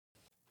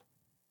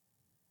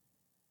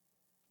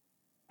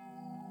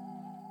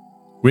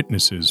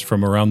Witnesses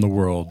from around the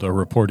world are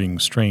reporting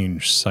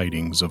strange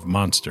sightings of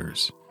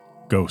monsters,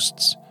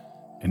 ghosts,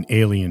 and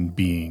alien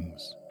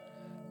beings.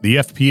 The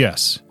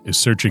FPS is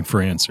searching for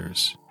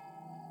answers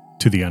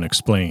to the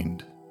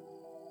unexplained.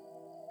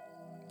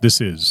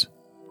 This is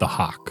the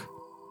Hock.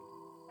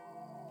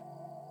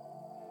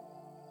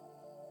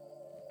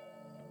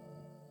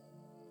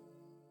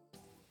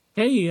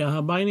 Hey,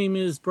 my name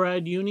is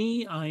Brad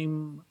Uni.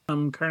 I'm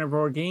from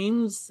Carnivore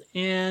Games,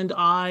 and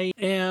I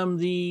am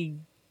the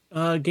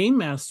game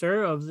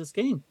master of this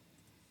game.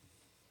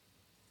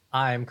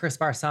 I'm Chris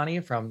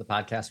Barsani from the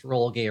podcast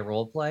Roll Gay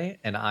Roleplay,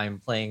 and I'm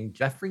playing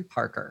Jeffrey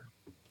Parker.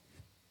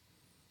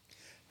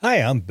 Hi,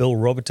 I'm Bill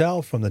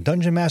Robitel from the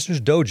Dungeon Masters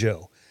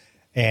Dojo,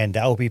 and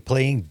I'll be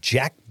playing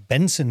Jack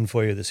Benson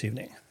for you this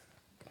evening.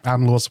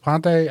 I'm Louis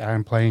Ponte.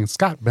 I'm playing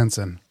Scott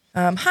Benson.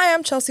 Hi,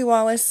 I'm Chelsea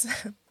Wallace.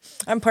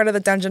 I'm part of the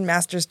Dungeon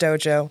Masters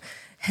Dojo,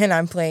 and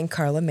I'm playing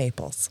Carla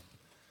Maples.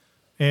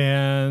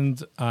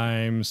 And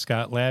I'm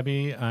Scott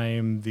Labby.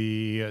 I'm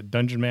the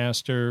Dungeon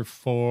Master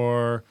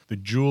for the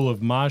Jewel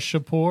of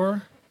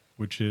Majapur,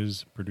 which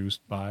is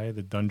produced by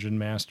the Dungeon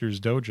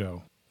Masters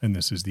Dojo. And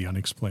this is the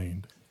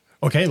Unexplained.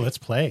 Okay, let's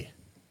play.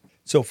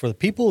 So for the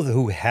people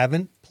who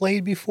haven't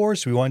played before,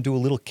 so we want to do a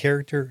little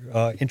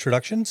character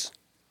introductions.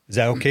 Is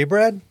that okay,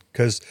 Brad?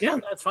 Yeah,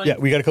 that's fine. Yeah,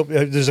 we got a couple.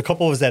 There's a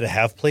couple of us that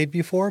have played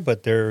before,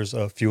 but there's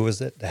a few of us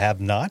that have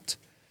not.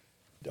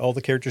 All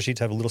the character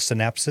sheets have a little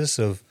synopsis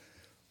of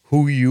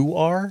who you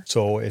are.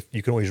 So if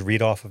you can always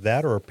read off of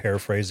that or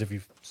paraphrase if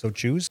you so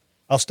choose.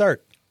 I'll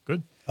start.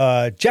 Good.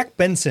 Jack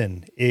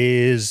Benson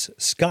is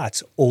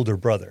Scott's older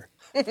brother.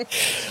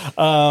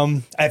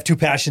 I have two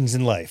passions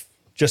in life,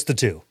 just the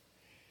two: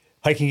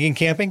 hiking and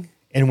camping,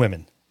 and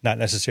women, not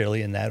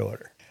necessarily in that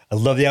order. I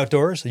love the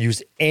outdoors. I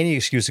use any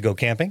excuse to go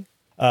camping.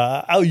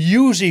 I'll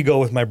usually go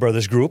with my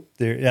brother's group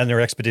on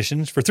their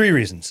expeditions for three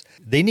reasons.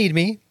 They need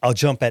me. I'll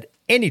jump at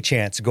any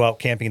chance to go out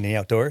camping in the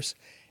outdoors.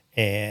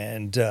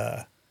 And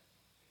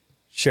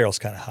Cheryl's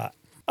kind of hot.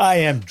 I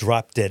am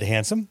drop dead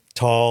handsome,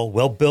 tall,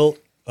 well-built,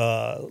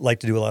 like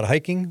to do a lot of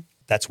hiking.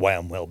 That's why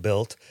I'm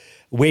well-built.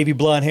 Wavy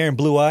blonde hair and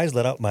blue eyes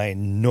let out my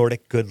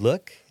Nordic good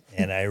look.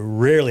 And I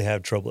rarely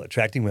have trouble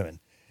attracting women,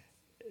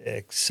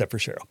 except for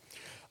Cheryl.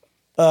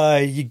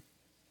 You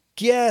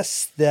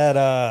guess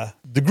that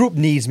the group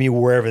needs me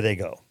wherever they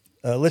go.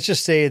 Let's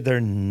just say they're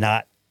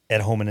not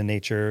at home in the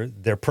nature.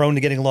 They're prone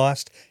to getting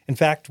lost. In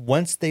fact,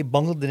 once they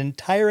bungled an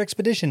entire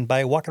expedition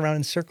by walking around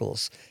in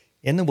circles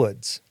in the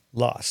woods,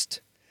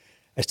 lost.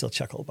 I still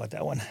chuckle about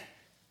that one.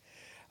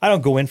 I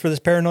don't go in for this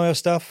paranoia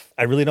stuff.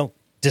 I really don't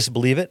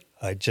disbelieve it.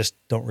 I just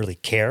don't really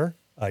care.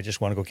 I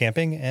just want to go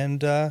camping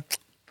and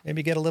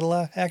maybe get a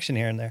little action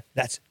here and there.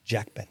 That's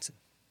Jack Benson.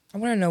 I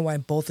want to know why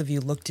both of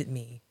you looked at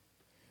me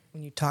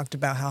when you talked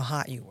about how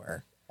hot you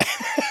were.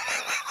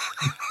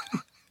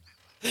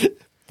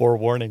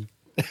 Forewarning.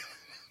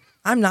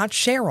 I'm not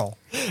Cheryl.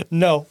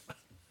 No.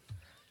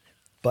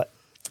 But,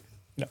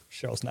 no,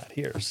 Cheryl's not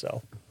here,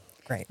 so.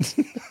 Great.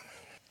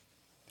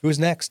 Who's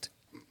next?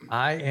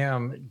 I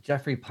am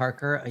Jeffrey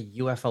Parker, a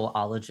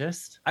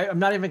UFOologist. I'm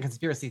not even a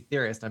conspiracy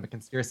theorist. I'm a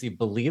conspiracy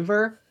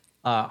believer,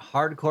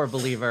 hardcore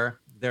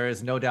believer. There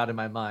is no doubt in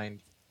my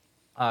mind.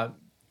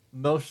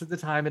 Most of the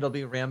time, it'll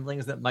be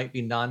ramblings that might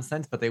be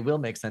nonsense, but they will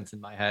make sense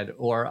in my head,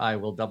 or I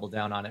will double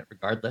down on it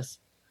regardless.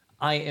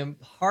 I am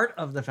part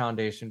of the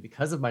foundation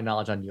because of my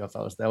knowledge on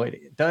UFOs, though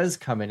it does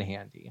come in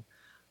handy,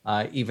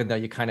 even though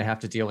you kind of have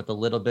to deal with a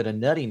little bit of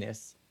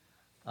nuttiness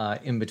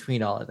in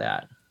between all of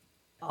that.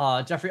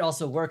 Jeffrey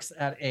also works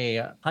at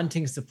a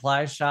hunting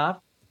supply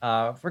shop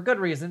for good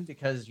reason,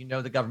 because you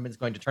know the government's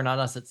going to turn on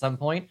us at some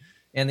point,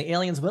 and the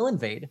aliens will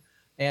invade,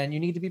 and you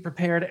need to be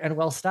prepared and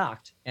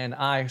well-stocked, and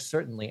I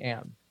certainly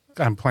am.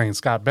 I'm playing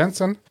Scott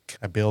Benson.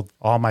 I build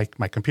all my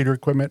computer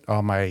equipment,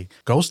 all my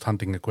ghost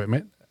hunting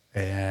equipment,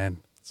 and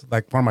it's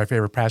like one of my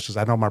favorite passions.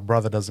 I know my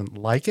brother doesn't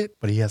like it,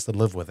 but he has to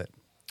live with it.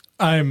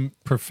 I'm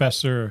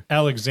Professor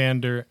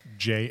Alexander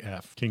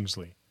J.F.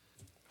 Kingsley.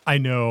 I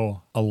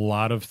know a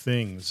lot of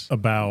things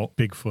about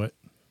Bigfoot,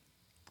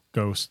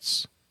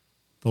 ghosts,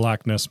 the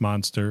Loch Ness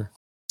Monster.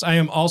 I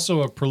am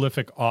also a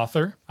prolific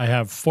author. I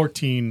have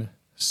 14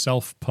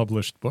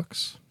 self-published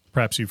books.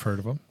 Perhaps you've heard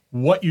of them.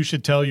 What You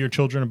Should Tell Your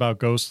Children About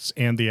Ghosts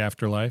and the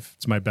Afterlife.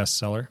 It's my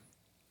bestseller.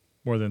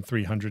 More than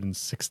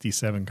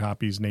 367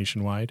 copies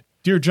nationwide.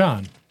 Dear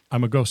John,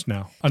 I'm a Ghost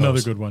Now.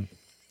 Another good one.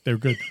 They're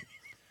good.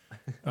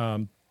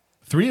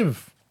 Three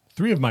of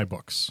my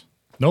books,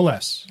 no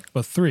less,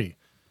 but three,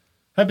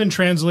 have been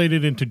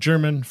translated into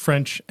German,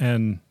 French,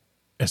 and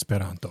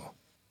Esperanto.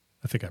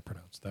 I think I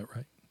pronounced that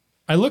right.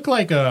 I look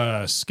like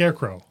a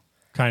scarecrow,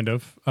 kind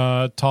of.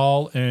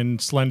 Tall and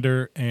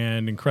slender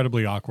and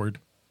incredibly awkward.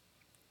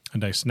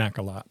 And I snack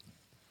a lot.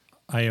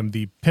 I am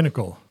the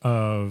pinnacle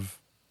of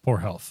poor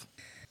health.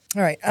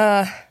 All right.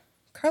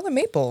 Carla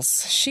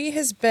Maples, she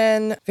has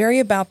been very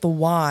about the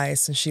why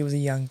since she was a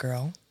young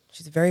girl.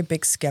 She's a very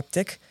big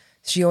skeptic.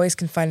 She always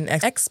can find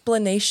an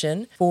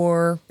explanation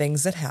for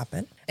things that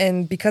happen.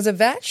 And because of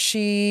that,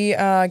 she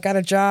got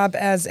a job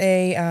as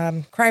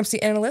a crime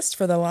scene analyst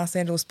for the Los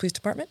Angeles Police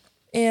Department.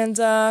 and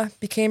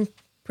became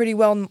pretty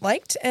well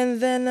liked.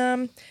 And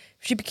then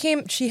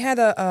she had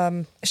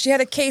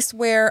a case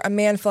where a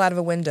man fell out of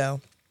a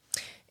window,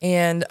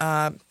 and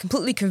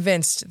completely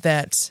convinced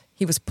that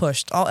he was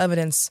pushed. All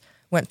evidence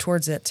went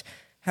towards it.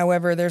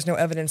 However, there's no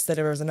evidence that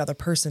there was another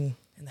person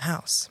in the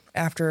house.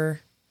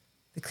 After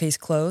the case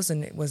closed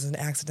and it was an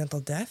accidental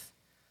death,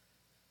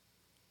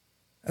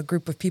 a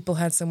group of people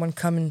had someone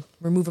come and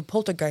remove a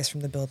poltergeist from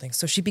the building.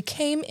 So she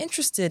became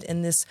interested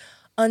in this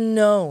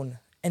unknown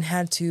and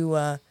had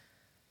to,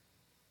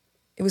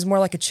 it was more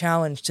like a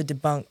challenge to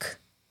debunk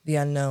the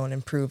unknown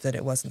and prove that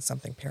it wasn't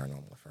something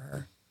paranormal for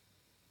her.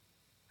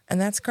 And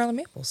that's Carla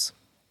Maples.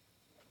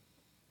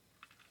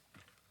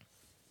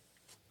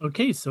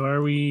 Okay, so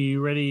are we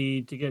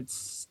ready to get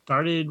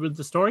started with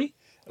the story?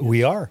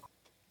 We are.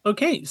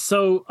 Okay,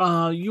 so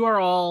you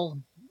are all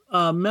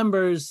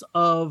members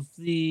of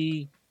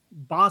the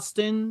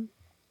Boston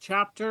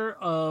chapter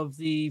of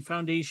the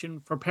Foundation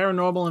for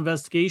Paranormal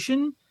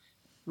Investigation,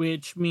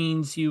 which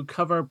means you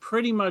cover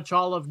pretty much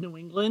all of New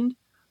England,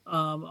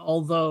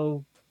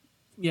 although,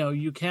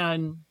 you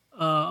can,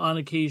 on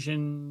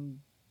occasion,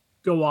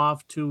 go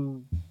off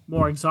to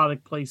more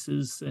exotic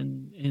places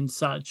and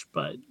such,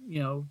 but,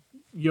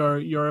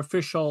 your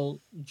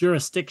official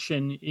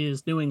jurisdiction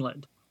is New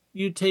England.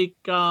 You take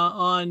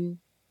on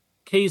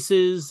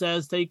cases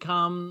as they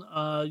come.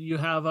 You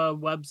have a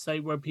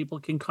website where people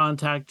can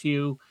contact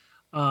you.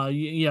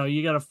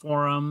 You got a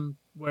forum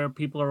where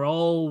people are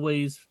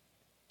always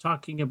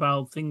talking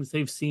about things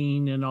they've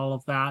seen and all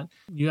of that.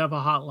 You have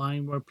a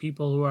hotline where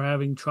people who are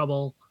having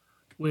trouble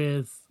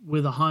with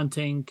a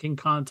haunting can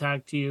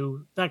contact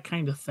you, that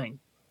kind of thing.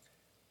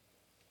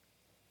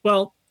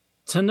 Well,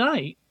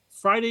 tonight,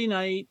 Friday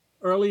night,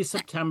 early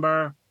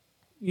September,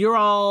 you're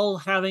all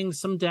having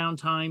some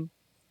downtime,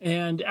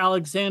 and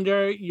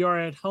Alexander, you're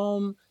at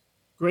home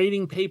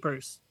grading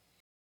papers,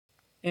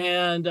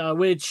 and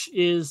which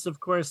is, of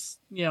course,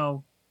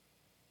 the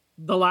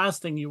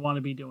last thing you want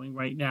to be doing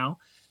right now,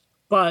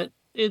 but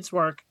it's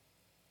work,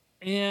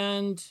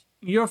 and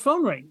your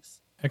phone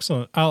rings.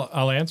 Excellent.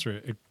 I'll answer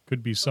it. It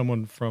could be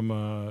someone from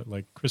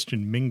like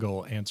Christian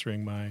Mingle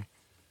answering my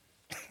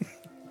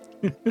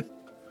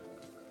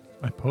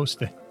my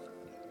posting.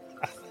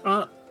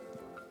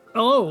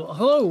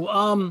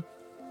 Hello.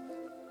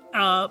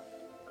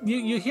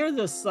 You hear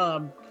this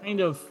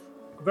kind of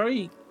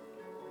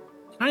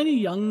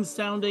young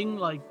sounding,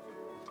 like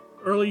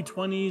early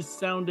 20s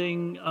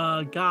sounding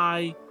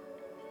guy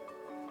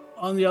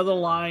on the other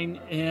line,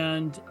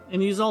 and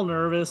he's all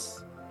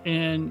nervous,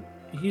 and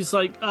he's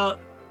like,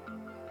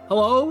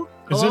 hello?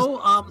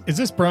 Is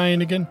this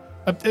Brian again?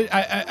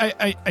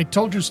 I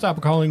told you to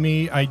stop calling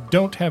me. I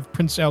don't have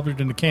Prince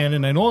Albert in the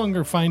canon. I no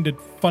longer find it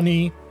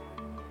funny.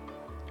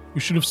 You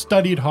should have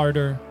studied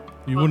harder.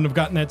 You wouldn't have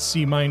gotten that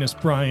C-,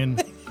 Brian.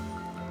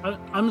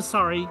 I'm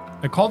sorry.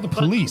 I called the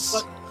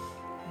police.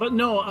 But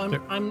no,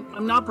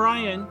 I'm not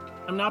Brian.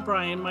 I'm not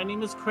Brian. My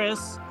name is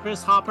Chris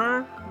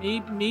Hopper.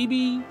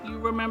 Maybe you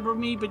remember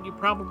me, but you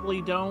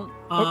probably don't.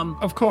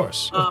 Of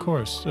course. You're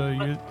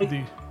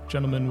the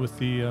gentleman with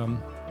the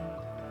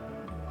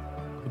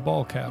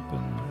ball cap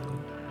and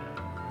the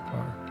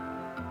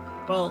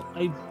car. Well,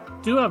 I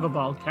do have a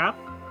ball cap.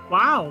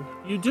 Wow,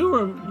 you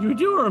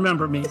do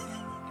remember me.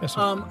 Yes,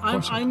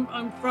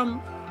 I'm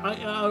from.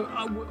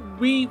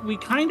 We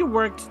kind of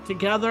worked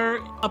together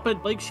up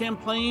at Lake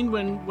Champlain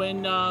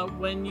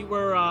when you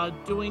were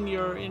doing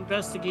your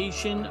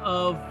investigation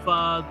of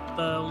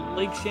the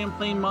Lake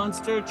Champlain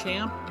monster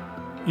champ.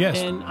 Yes.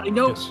 And I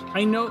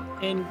know,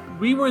 and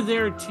we were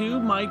there too.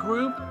 My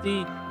group,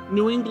 the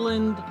New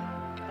England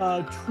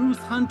Truth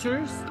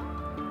Hunters,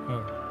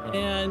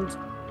 and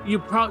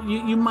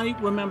you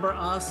might remember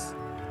us.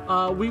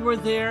 We were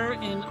there,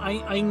 and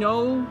I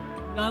know.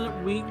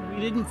 We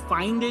didn't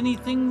find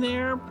anything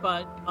there,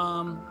 but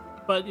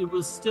it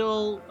was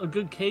still a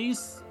good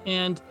case.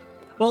 And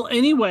well,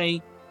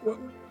 anyway,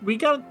 we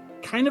got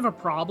kind of a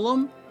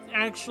problem,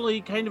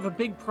 actually, kind of a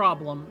big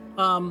problem,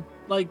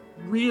 like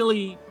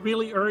really,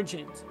 really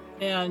urgent.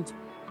 And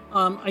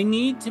I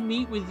need to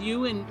meet with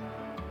you and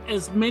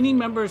as many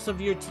members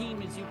of your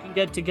team as you can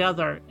get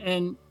together,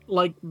 and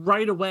like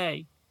right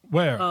away.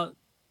 Where?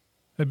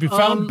 Have you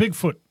found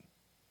Bigfoot?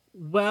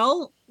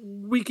 Well,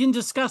 we can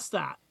discuss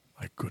that.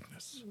 My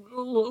goodness.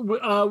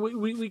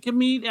 We can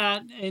meet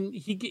at, and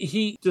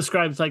he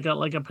describes like a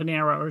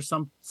Panera or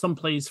some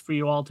place for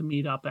you all to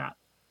meet up at.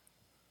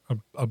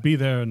 I'll be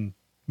there in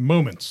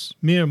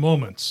mere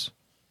moments.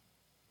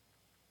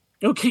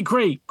 Okay,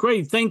 great,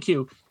 thank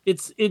you.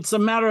 It's a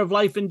matter of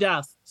life and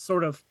death,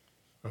 sort of.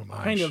 Oh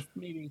my. Kind of,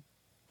 maybe.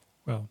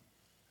 Well,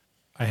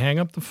 I hang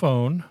up the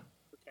phone.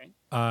 Okay.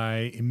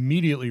 I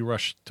immediately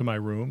rush to my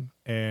room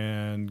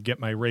and get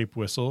my rape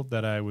whistle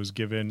that I was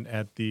given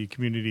at the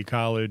community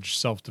college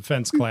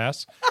self-defense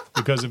class,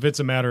 because if it's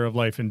a matter of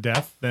life and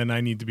death, then I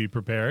need to be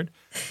prepared.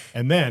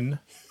 And then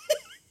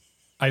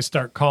I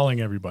start calling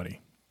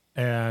everybody,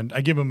 and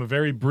I give them a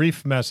very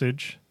brief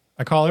message.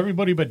 I call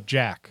everybody but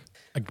Jack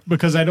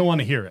because I don't want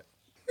to hear it.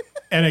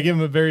 And I give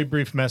him a very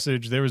brief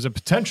message. There is a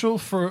potential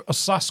for a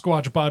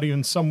Sasquatch body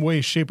in some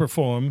way, shape, or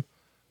form.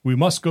 We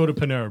must go to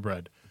Panera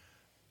Bread.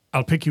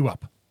 I'll pick you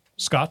up.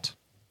 Scott,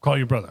 call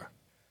your brother.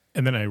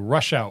 And then I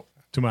rush out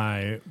to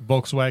my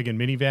Volkswagen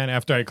minivan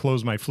after I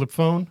close my flip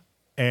phone.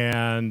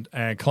 And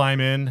I climb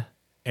in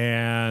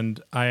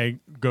and I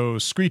go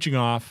screeching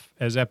off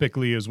as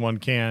epically as one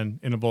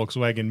can in a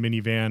Volkswagen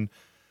minivan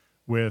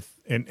with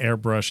an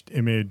airbrushed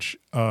image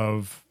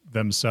of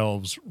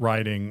themselves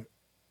riding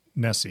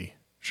Nessie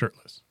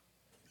shirtless.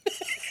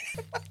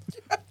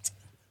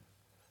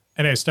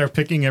 And I start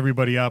picking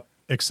everybody up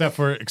except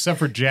for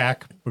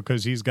Jack,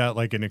 because he's got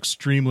like an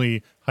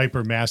extremely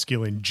hyper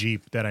masculine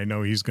Jeep that I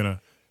know he's gonna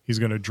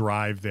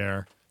drive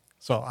there.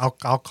 So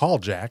I'll call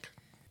Jack.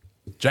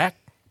 Jack,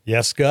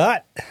 Yes,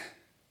 Scott.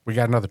 we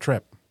got another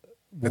trip.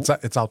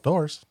 It's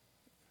outdoors.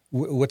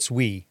 What's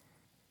we?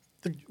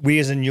 We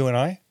as in you and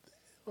I?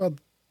 Well,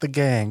 the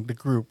gang, the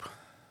group.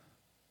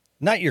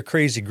 Not your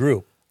crazy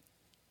group.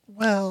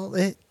 Well,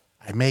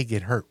 I may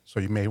get hurt, so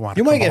you may want to.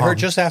 You might get along. hurt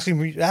just asking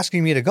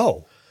me to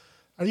go.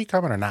 Are you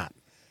coming or not?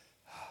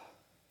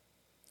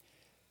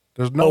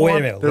 There's no Oh, wait a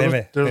one, minute, there's- wait a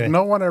minute, There's wait a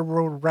no one I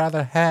would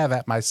rather have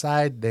at my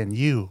side than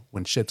you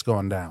when shit's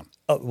going down.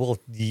 Oh, well,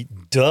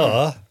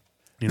 duh.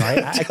 You know,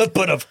 I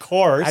But of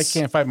course. I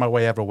can't fight my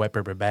way out of a wet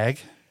paper bag.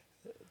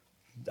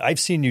 I've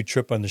seen you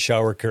trip on the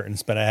shower curtain and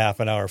spend a half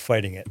an hour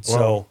fighting it. So,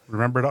 Well,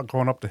 remember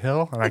going up the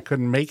hill and I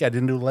couldn't make it? I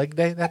didn't do leg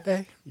day that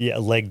day? yeah,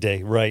 leg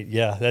day, right.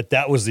 Yeah,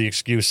 that was the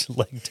excuse,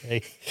 leg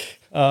day.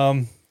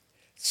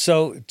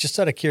 So, just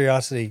out of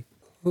curiosity,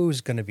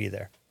 who's going to be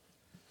there?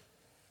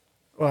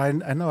 Well,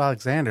 I know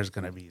Alexander's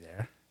going to be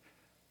there.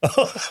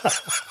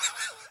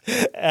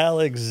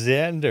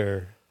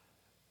 Alexander.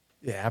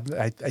 Yeah,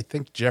 I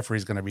think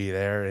Jeffrey's going to be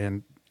there,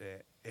 and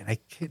I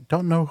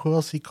don't know who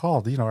else he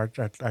called. You know,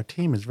 our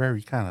team is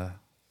very kind of.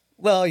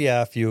 Well,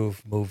 yeah, if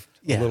you've moved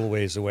Yeah. a little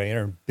ways away and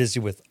are busy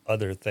with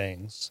other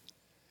things.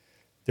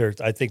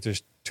 I think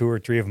there's 2 or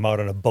 3 of them out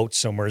on a boat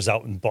somewhere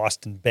out in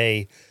Boston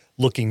Bay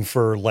looking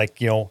for, like,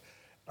 what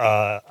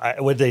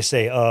did they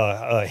say?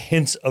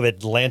 Hints of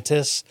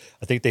Atlantis.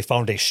 I think they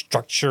found a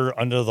structure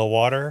under the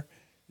water.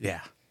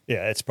 Yeah.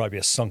 Yeah, it's probably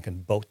a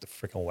sunken boat, the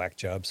freaking whack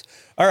jobs.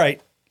 All right.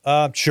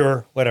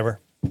 Sure, whatever.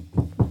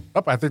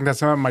 Oh, I think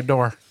that's him at my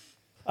door.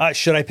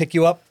 Should I pick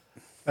you up?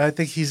 I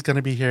think he's going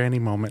to be here any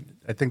moment.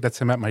 I think that's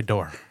him at my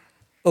door.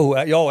 Oh,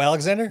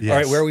 Alexander? Yes. All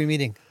right, where are we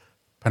meeting?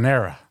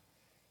 Panera.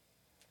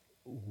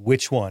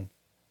 Which one?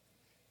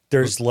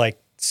 There's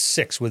like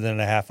 6 within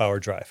a half-hour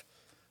drive.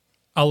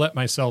 I'll let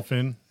myself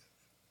in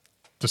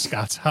to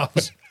Scott's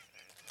house.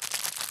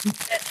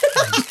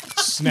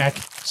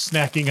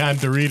 Snacking on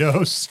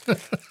Doritos.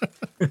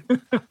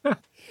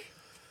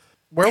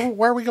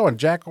 Where are we going?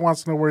 Jack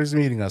wants to know where he's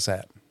meeting us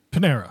at.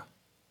 Panera.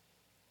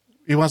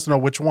 He wants to know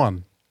which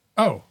one.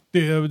 Oh,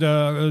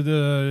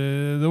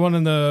 the one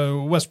in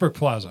the Westbrook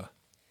Plaza.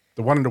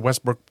 The one in the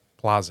Westbrook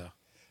Plaza.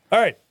 All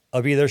right,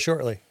 I'll be there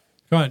shortly.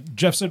 Come on,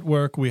 Jeff's at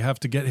work. We have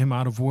to get him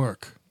out of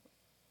work.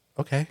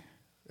 Okay.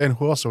 And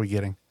who else are we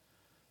getting?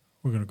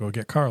 We're going to go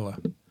get Carla.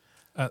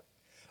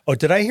 Oh,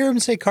 did I hear him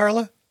say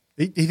Carla?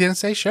 He didn't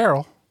say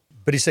Cheryl.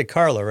 But he said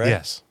Carla, right?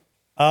 Yes.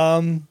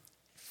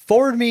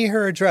 Forward me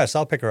her address.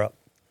 I'll pick her up.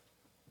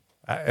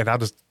 And I'll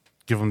just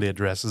give him the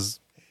addresses.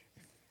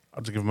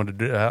 I'll just give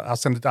him I'll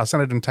send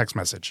it in text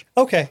message.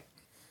 Okay.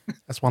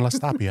 That's one less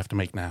stop you have to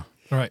make now.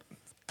 All right.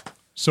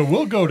 So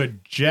we'll go to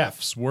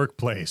Jeff's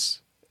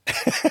workplace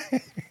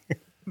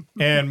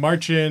and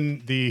march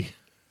in the...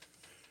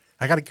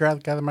 I got to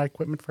gather my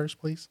equipment first,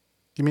 please.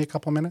 Give me a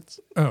couple minutes.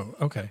 Oh,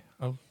 okay.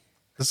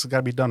 This has got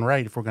to be done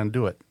right if we're going to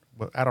do it.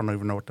 But I don't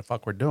even know what the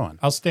fuck we're doing.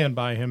 I'll stand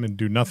by him and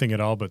do nothing at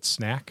all but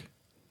snack.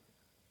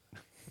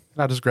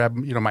 I'll just grab,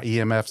 my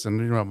EMFs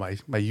and,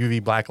 my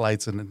UV black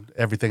lights and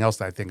everything else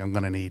that I think I'm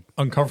going to need.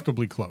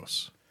 Uncomfortably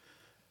close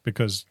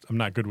because I'm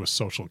not good with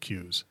social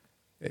cues.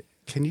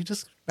 Can you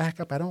just back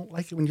up? I don't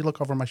like it when you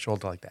look over my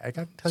shoulder like that. I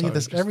got to tell you Sorry,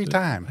 this every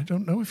time. I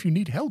don't know if you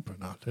need help or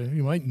not.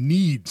 You might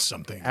need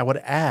something. I would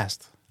have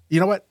asked. You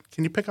know what?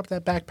 Can you pick up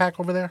that backpack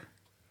over there?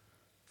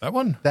 That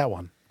one? That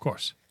one. Of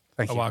course.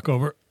 Thank I you. walk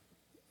over.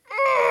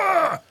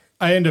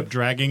 I end up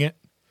dragging it.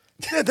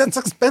 Yeah, that's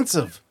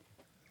expensive.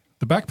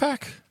 The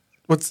backpack?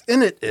 What's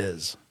in it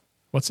is.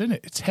 What's in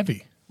it? It's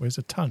heavy. Weighs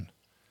a ton.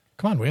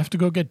 Come on, we have to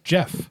go get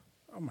Jeff.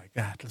 Oh, my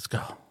God. Let's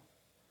go.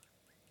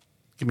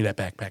 Give me that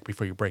backpack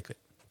before you break it.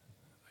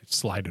 I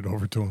slide it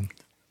over to him.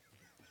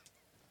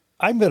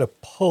 I'm going to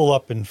pull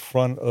up in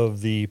front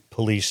of the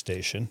police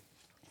station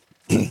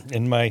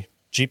in my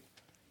Jeep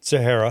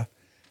Sahara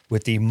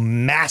with the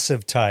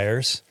massive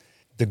tires,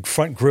 the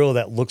front grille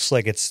that looks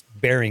like it's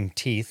bearing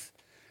teeth,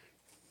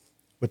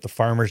 with the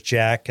farmer's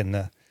jack and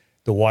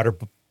the water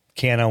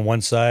can on one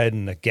side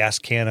and the gas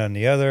can on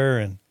the other,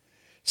 and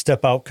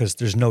step out because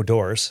there's no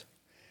doors.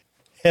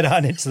 Head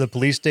on into the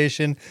police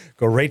station,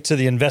 go right to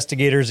the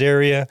investigators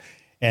area,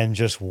 and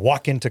just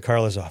walk into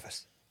Carla's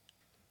office.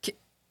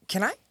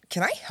 Can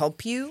I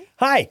help you?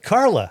 Hi,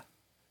 Carla.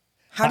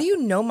 How do you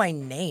know my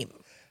name?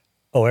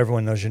 Oh,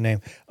 everyone knows your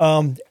name.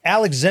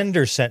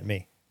 Alexander sent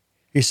me.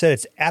 He said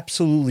it's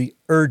absolutely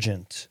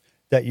urgent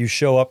that you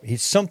show up.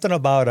 He's something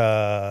about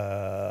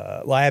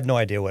well, I have no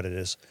idea what it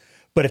is,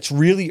 but it's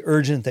really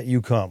urgent that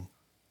you come.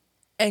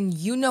 And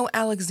you know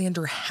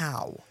Alexander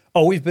how?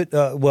 Oh, we've been,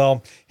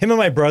 well, him and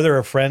my brother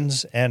are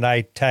friends, and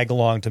I tag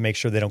along to make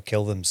sure they don't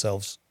kill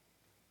themselves.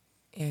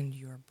 And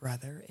your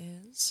brother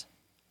is?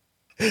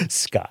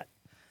 Scott.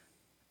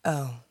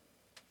 Oh.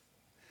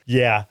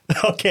 Yeah.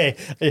 Okay.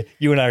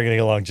 You and I are going to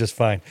get along just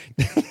fine.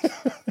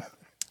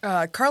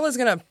 Carla's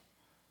going to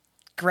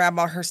grab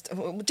all her stuff.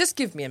 Just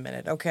give me a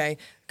minute, okay?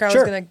 Carla's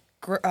Sure. going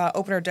to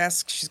open her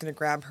desk. She's going to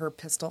grab her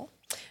pistol,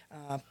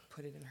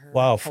 put it in her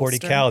Wow, 40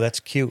 holster. cal. That's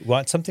cute.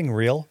 Want something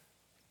real?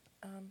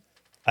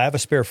 I have a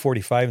spare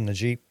 45 in the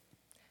Jeep.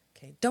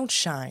 Okay, don't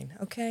shine,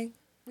 okay?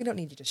 We don't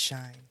need you to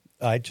shine.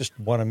 I just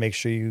want to make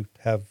sure you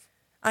have.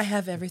 I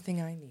have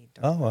everything I need.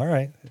 Oh, all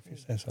right. If you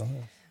say so.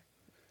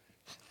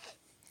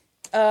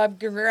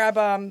 Grab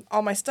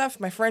all my stuff,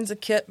 my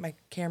forensic kit, my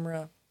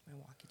camera, my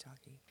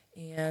walkie-talkie,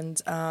 and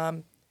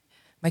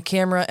my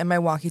camera and my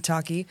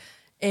walkie-talkie.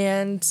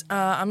 And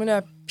I'm going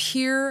to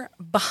peer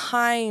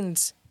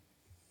behind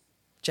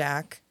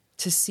Jack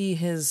to see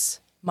his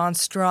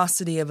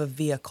monstrosity of a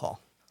vehicle.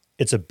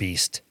 It's a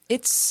beast.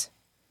 It's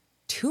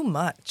too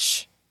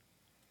much.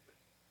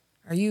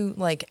 Are you,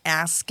 like,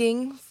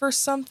 asking for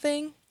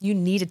something? You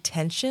need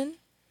attention?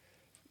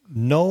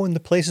 No, in the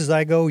places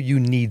I go, you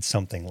need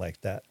something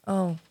like that.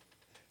 Oh,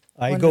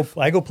 I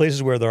wonderful. go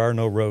places where there are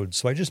no roads,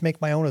 so I just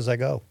make my own as I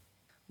go.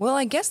 well,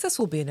 I guess this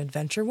will be an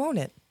adventure, won't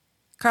it?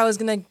 Carla's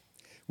going to...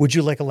 Would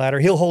you like a ladder?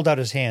 He'll hold out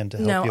his hand to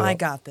help No, you I out.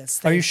 got this.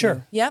 Are you Thank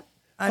sure? Yep.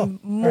 I'm all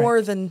right.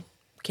 more than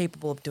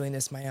capable of doing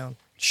this my own.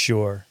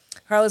 Sure.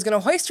 Carla's going to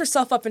hoist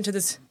herself up into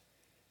this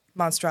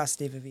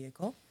monstrosity of a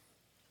vehicle,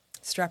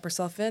 strap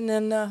herself in,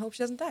 and hope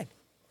she doesn't die.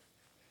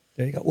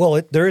 There you go.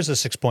 Well, there is a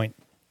 6-point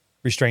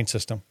restraint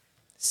system.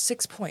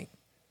 6 point.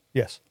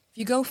 Yes. If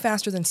you go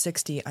faster than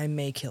 60, I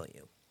may kill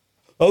you.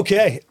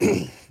 Okay.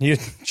 You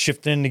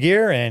shift into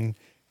gear and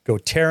go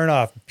tearing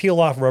off, peel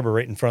off rubber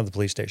right in front of the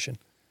police station.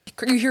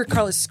 You hear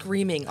Carla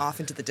screaming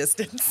off into the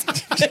distance.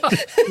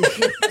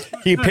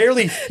 He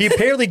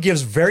apparently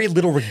gives very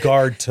little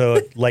regard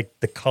to like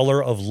the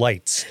color of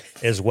lights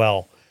as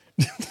well.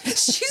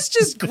 She's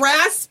just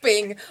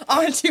grasping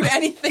onto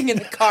anything in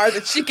the car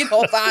that she can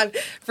hold on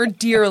for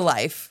dear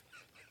life.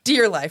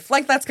 Dear life.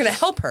 Like that's going to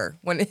help her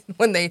when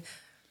they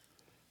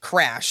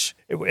crash.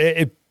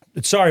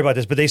 Sorry about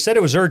this, but they said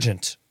it was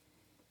urgent.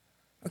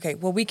 Okay,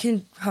 well, we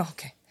can... Oh,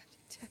 okay.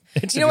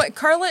 You know what?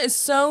 Carla is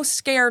so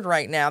scared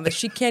right now that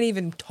she can't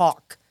even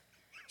talk.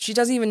 She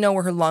doesn't even know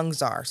where her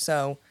lungs are,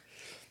 so...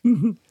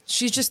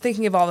 She's just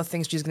thinking of all the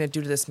things she's going to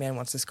do to this man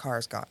once this car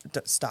is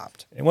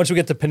stopped. And once we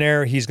get to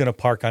Panera, he's going to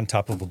park on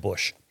top of a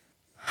bush.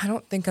 I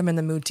don't think I'm in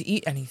the mood to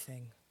eat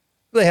anything.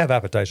 They have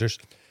appetizers.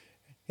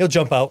 He'll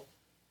jump out.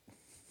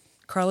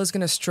 Carla's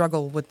going to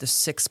struggle with the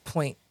 6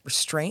 point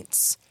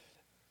restraints.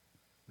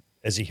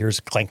 As he hears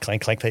clank,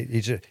 clank, clank,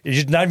 he's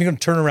just not even going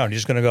to turn around. He's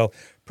just going to go,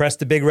 press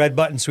the big red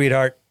button,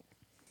 sweetheart.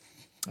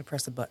 I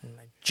press the button.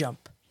 I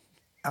jump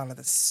out of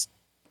this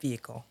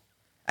vehicle.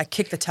 I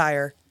kick the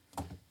tire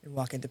and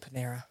walk into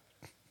Panera.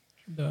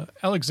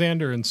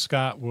 Alexander and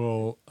Scott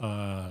will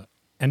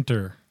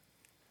enter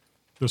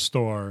the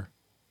store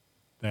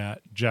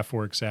that Jeff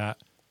works at,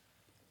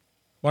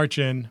 march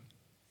in,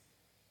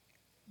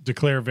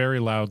 declare very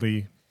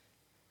loudly,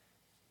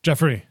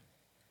 Jeffrey,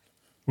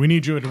 we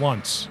need you at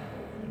once.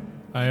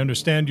 I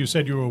understand you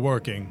said you were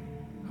working.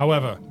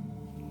 However,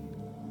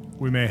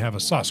 we may have a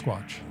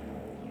Sasquatch.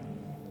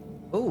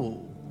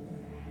 Ooh.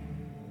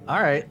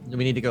 All right. Do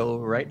we need to go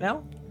right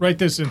now? Right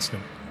this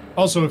instant.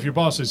 Also, if your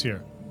boss is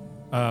here,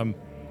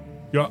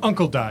 your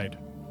uncle died.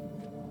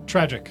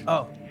 Tragic.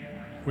 Oh.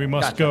 We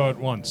must Gotcha. go at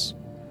once.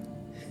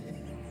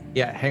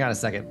 Yeah, hang on a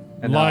second.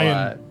 And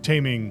Lion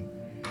taming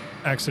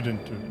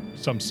accident or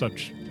some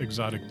such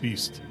exotic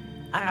beast.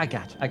 I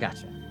got you. I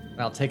got you. And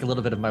I'll take a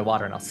little bit of my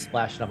water and I'll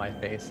splash it on my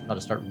face. And I'll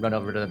just start run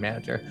over to the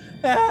manager.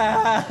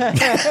 I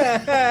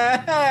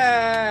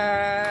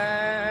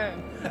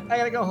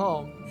gotta go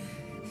home.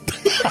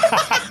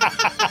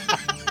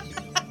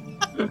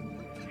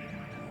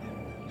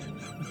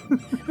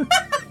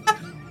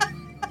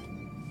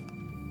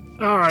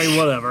 All right,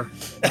 whatever.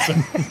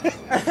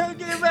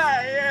 Get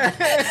back.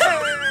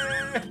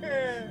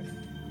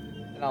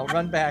 And I'll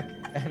run back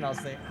and I'll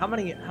say, how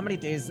many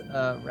days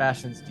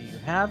rations do you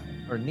have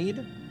or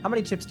need? How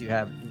many chips do you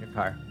have in your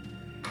car?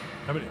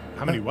 How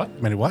many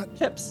what? Many what?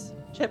 Chips.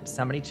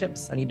 How many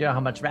chips? I need to know how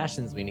much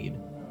rations we need.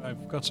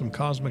 I've got some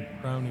cosmic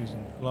brownies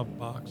in the glove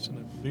box, and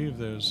I believe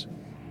there's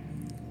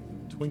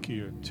a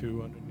Twinkie or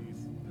two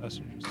underneath the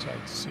passenger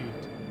side seat.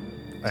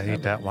 I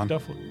ate that one.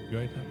 Definitely. You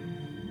ate that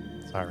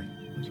one? Sorry.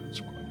 It's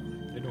quite all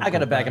right. They don't I got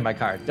go a bag in bad. my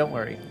car. Don't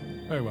worry.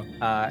 Very well.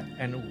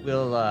 And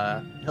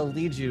he'll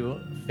lead you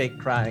fake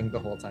crying the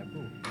whole time.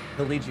 Ooh.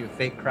 He'll lead you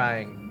fake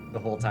crying the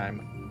whole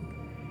time.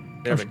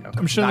 There we go.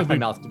 I'm sure Knock my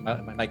there'll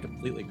mouth, my mic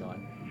completely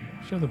gone.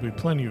 I'm sure there'll be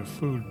plenty of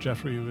food,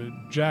 Jeffrey.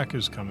 Jack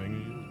is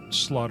coming. You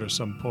slaughter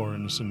some poor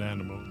innocent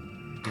animal.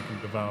 we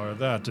can devour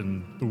that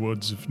in the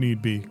woods if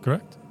need be,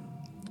 correct?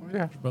 Oh,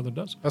 yeah. Your brother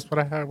does. That's what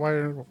I had.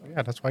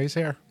 Yeah, that's why he's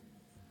here.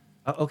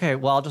 Okay,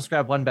 well, I'll just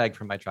grab one bag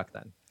from my truck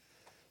then.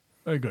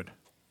 Very good.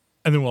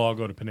 And then we'll all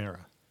go to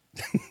Panera.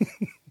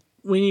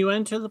 When you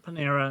enter the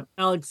Panera,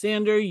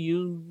 Alexander,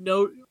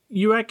 you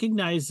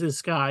recognize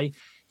this guy.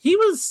 He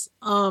was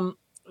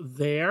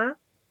there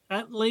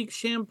at Lake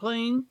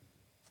Champlain.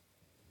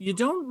 You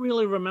don't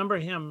really remember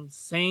him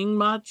saying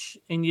much,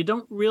 and you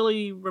don't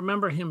really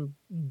remember him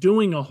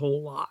doing a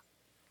whole lot.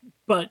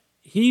 But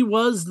he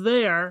was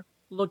there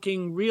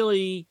looking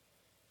really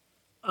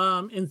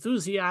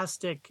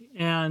enthusiastic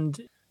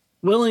and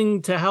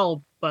willing to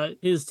help, but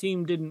his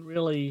team didn't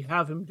really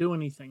have him do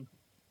anything.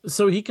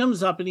 So he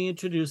comes up and he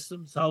introduces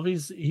himself.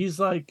 He's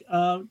like,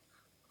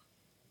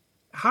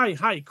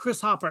 hi, Chris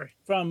Hopper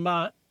from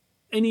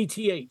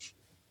NETH,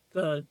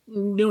 the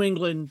New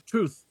England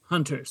Truth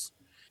Hunters.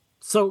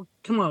 So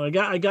come on,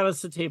 I got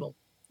us a table.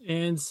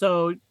 And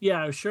so,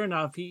 yeah, sure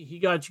enough, he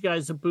got you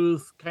guys a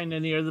booth kind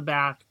of near the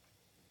back.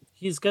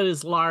 He's got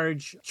his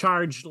large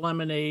charged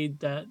lemonade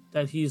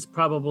that he's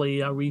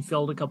probably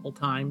refilled a couple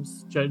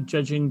times,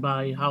 judging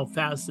by how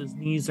fast his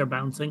knees are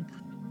bouncing.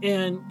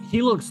 And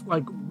he looks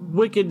like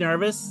wicked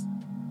nervous.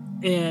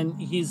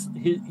 And he's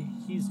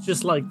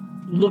just like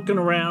looking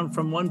around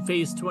from one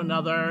face to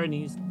another. And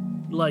he's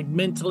like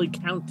mentally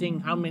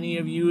counting how many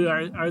of you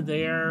are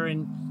there.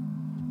 And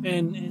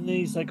then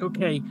he's like,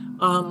 okay,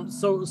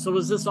 so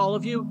is this all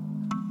of you?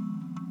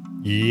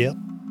 Yep.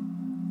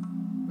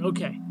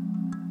 Okay.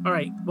 All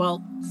right.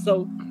 Well,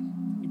 so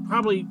you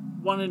probably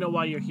want to know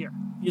why you're here.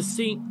 You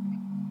see,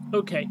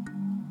 okay,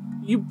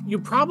 you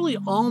probably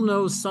all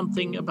know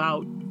something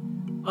about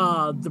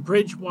the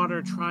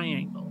Bridgewater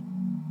Triangle,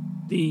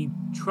 the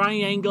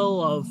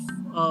triangle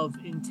of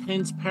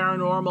intense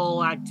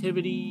paranormal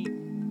activity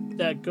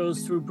that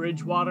goes through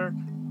Bridgewater.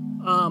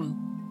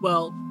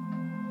 Well,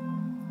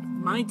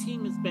 my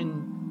team has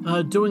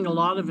been doing a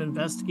lot of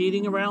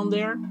investigating around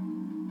there.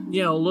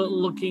 You know,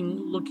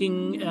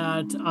 looking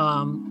at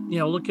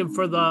looking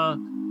for the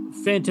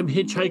phantom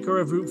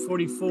hitchhiker of Route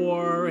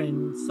 44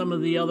 and some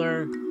of the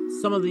other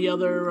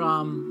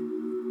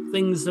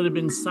things that have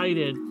been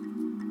cited.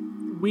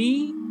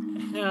 We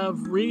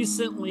have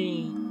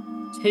recently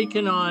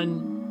taken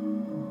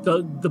on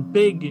the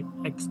big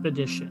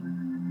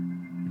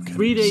expedition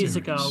 3 days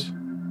ago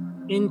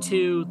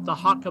into the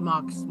Hock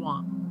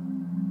Swamp,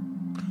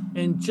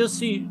 and just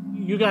so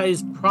you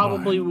guys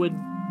probably would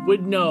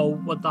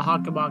know what the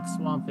Hock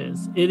Swamp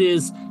is. It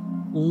is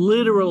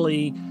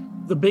literally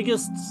the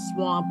biggest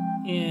swamp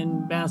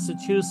in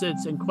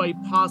Massachusetts and quite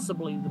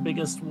possibly the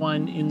biggest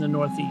one in the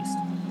Northeast.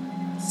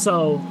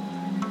 So,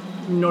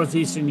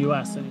 northeastern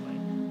U.S. anyway.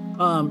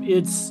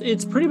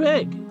 It's pretty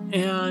big,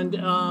 and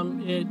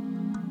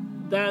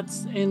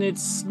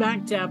it's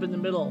smack dab in the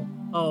middle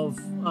of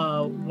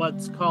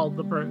what's called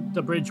the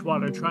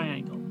Bridgewater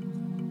Triangle,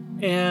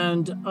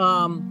 and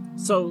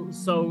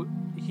so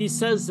he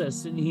says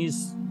this, and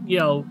he's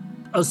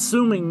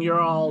assuming you're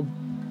all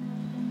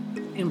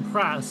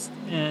impressed,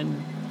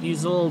 and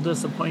he's a little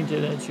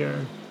disappointed at your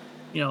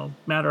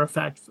matter of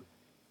fact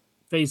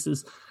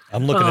faces.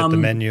 I'm looking at the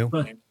menu.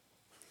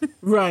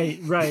 Right.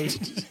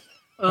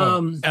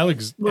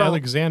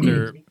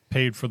 Alexander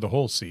paid for the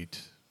whole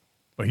seat,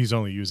 but he's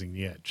only using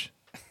the edge.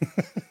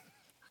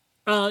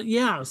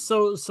 Yeah.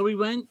 So we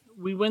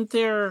went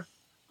there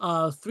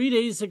 3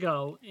 days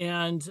ago,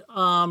 and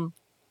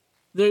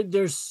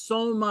there's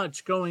so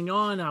much going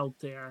on out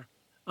there.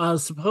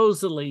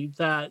 Supposedly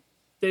that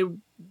they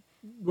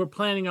were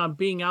planning on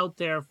being out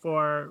there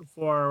for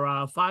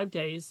 5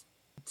 days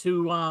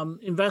to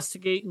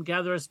investigate and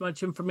gather as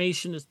much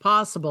information as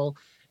possible.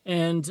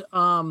 And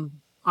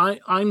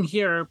I'm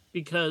here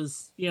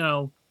because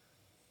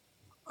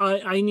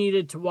I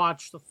needed to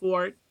watch the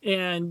fort,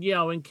 and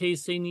in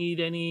case they need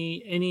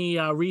any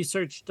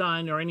research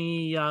done or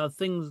any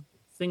thing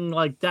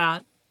like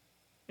that.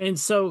 And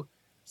so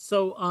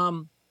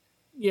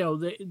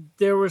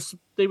they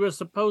were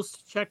supposed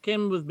to check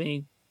in with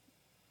me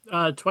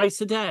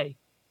twice a day,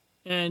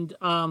 and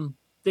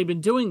they've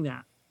been doing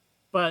that,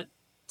 but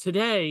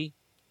today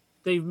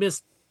they've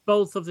missed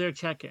both of their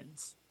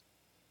check-ins,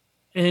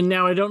 and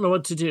now I don't know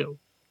what to do.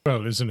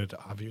 Well, isn't it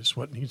obvious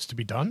what needs to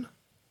be done?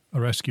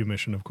 A rescue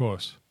mission, of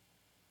course.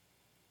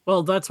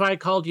 Well, that's why I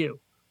called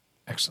you.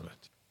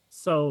 Excellent.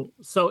 So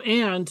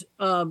and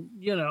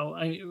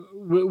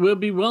we'll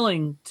be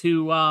willing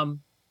to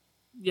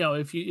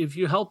if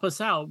you help us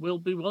out, we'll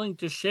be willing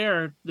to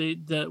share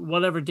the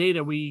whatever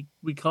data we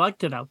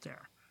collected out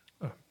there.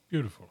 Oh,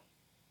 beautiful.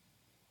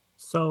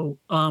 So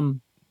I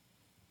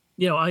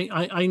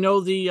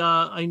know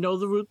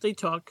the route they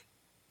took,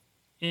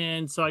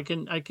 and so I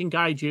can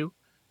guide you.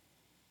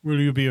 Will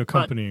you be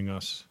accompanying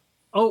us?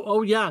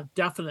 Oh yeah,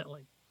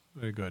 definitely.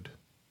 Very good.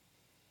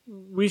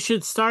 We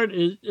should start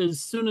as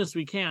soon as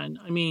we can.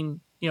 I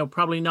mean,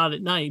 probably not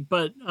at night,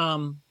 but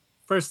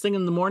first thing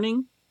in the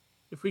morning,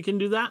 if we can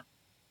do that.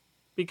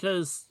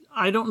 Because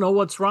I don't know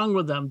what's wrong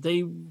with them.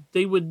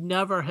 They would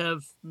never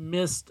have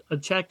missed a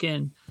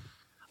check-in.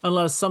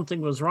 unless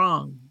something was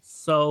wrong.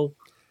 So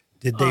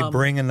Did they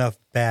bring enough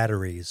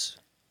batteries?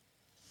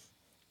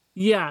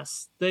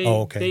 yes,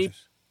 Okay.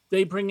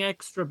 they bring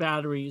extra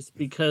batteries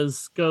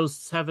because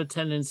ghosts have a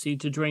tendency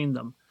to drain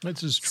them.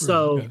 This is true.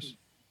 So yes.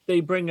 they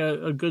bring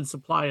a good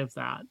supply of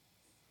that.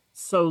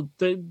 So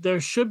there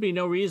should be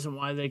no reason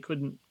why they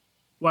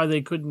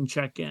couldn't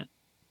check in.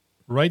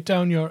 Write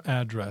down your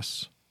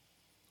address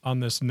on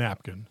this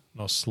napkin.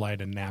 I'll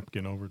slide a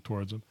napkin over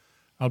towards him.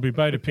 I'll be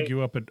by to pick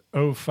you up at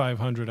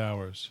 0500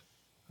 hours.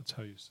 That's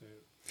how you say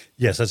it.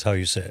 Yes, that's how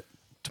you say it.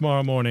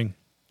 Tomorrow morning.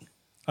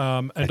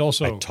 And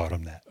also, I taught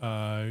him that.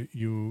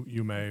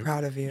 you may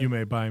Proud of you. You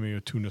may buy me a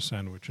tuna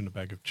sandwich and a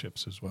bag of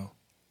chips as well.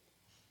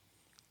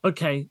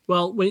 Okay.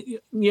 Well,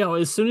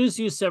 as soon as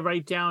you said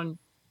write down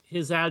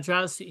his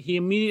address, he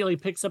immediately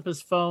picks up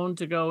his phone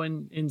to go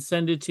and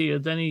send it to you.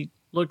 Then he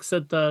looks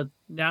at the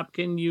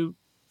napkin you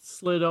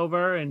slid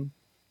over and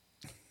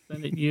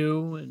then at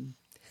you, and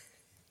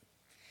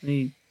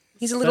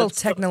He's a little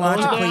sets the phone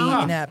technologically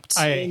down. inept.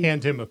 I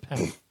hand him a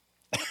pen.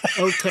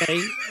 Okay.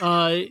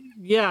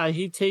 Yeah,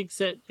 he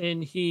takes it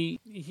and he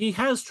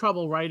has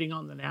trouble writing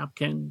on the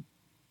napkin.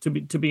 To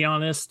be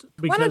honest,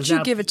 Why don't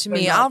you give it to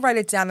me? I'll write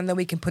it down and then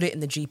we can put it in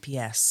the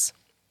GPS.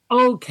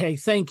 Okay,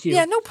 thank you.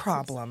 Yeah, no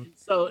problem.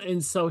 So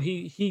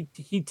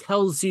he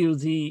tells you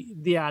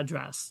the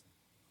address.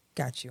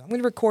 Got you. I'm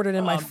going to record it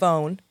in my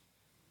phone.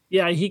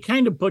 Yeah, he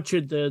kind of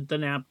butchered the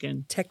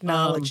napkin.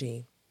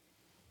 Technology.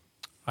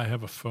 I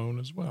have a phone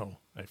as well.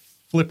 I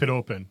flip it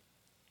open,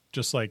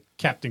 just like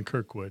Captain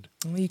Kirkwood.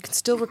 Well, you can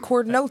still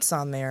record notes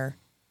on there.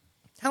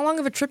 How long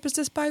of a trip is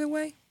this, by the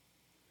way?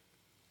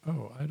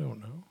 Oh, I don't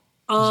know.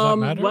 Does that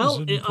matter? Well, Is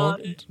it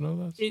important to know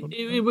that?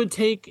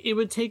 it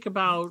would take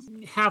about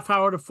half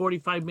hour to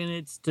 45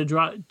 minutes to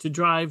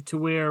drive to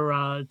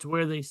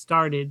where they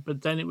started,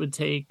 but then it would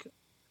take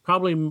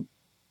probably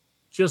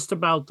just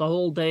about the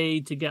whole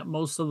day to get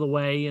most of the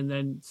way, and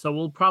then so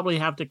we'll probably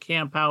have to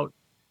camp out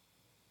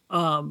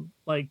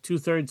like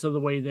 2/3 of the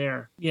way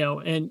there,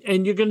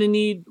 and you're gonna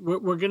need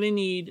we're gonna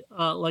need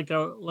an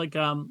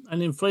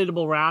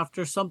inflatable raft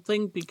or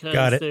something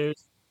because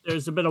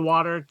there's a bit of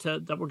water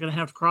that we're gonna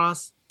have to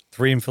cross.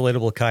 3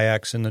 inflatable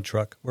kayaks in the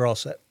truck. We're all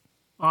set.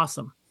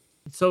 Awesome.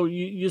 So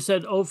you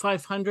said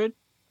 0500?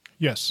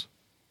 Yes.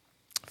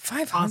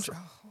 500. Awesome.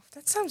 Oh,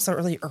 that sounds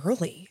really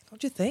early,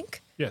 don't you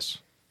think? Yes,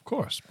 of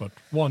course. But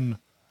one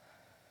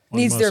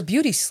Needs their must-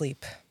 beauty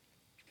sleep.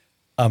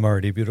 I'm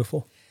already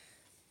beautiful.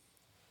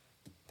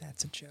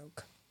 That's a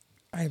joke.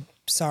 I'm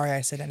sorry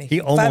I said anything. He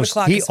 5 almost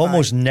o'clock he is fine.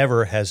 almost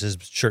never has his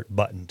shirt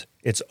buttoned.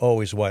 It's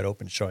always wide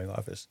open, showing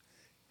off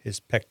his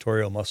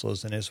pectoral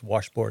muscles and his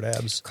washboard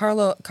abs.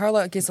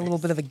 Carla gets a little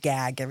bit of a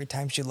gag every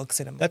time she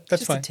looks at him. That's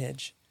Just fine. a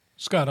tidge.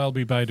 Scott, I'll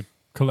be by to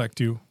collect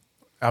you.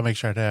 I'll make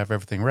sure to have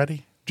everything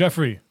ready.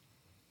 Jeffrey,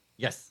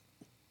 Yes.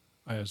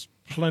 there's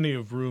plenty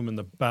of room in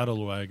the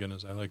battle wagon,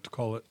 as I like to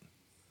call it.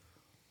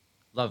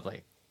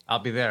 Lovely. I'll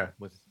be there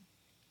with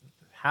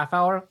half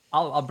hour.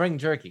 I'll bring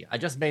jerky. I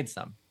just made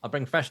some. I'll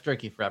bring fresh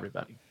jerky for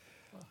everybody.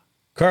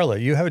 Carla,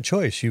 you have a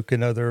choice. You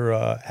can either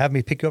have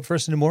me pick you up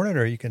first in the morning,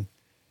 or you can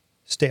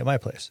stay at my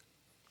place.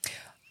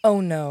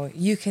 Oh, no.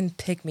 You can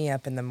pick me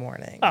up in the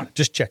morning.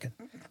 Just checking.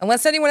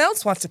 Unless anyone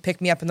else wants to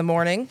pick me up in the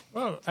morning.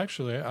 Well,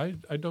 actually, I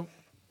don't.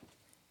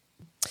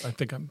 I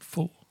think I'm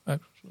full.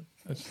 Actually,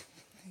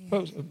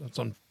 that's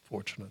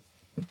unfortunate.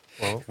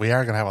 Well, we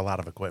are going to have a lot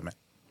of equipment.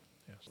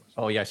 Yes.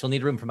 Oh yeah, she'll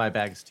need room for my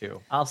bags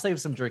too. I'll save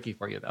some jerky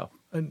for you though.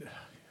 And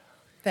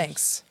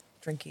Thanks.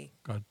 Drinky.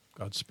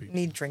 Godspeed.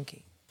 Need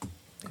drinky.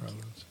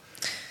 Carlos.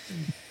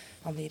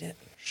 I'll need it.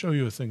 Show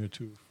you a thing or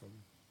two from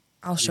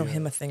I'll show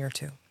him a thing or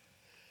two.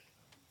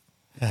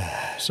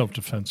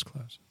 self-defense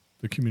class,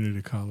 the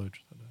community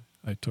college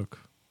that I took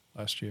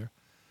last year.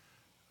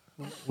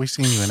 We've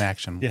seen you in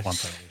action Yeah.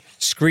 once already.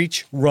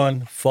 Screech,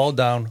 run, fall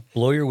down,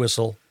 blow your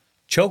whistle,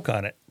 choke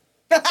on it.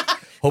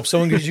 Hope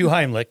someone gives you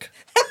Heimlich,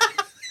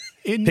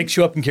 picks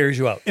you up and carries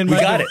you out. We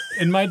got it.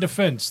 In my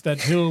defense,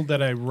 that hill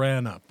that I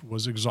ran up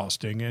was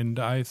exhausting, and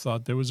I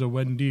thought there was a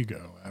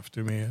Wendigo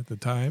after me at the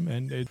time.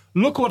 And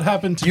look what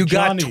happened to You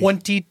Johnny. got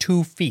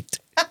 22 feet.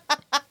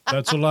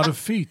 That's a lot of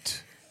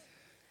feet.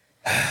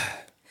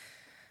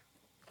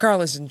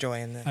 Carla's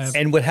enjoying this. I have-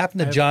 And what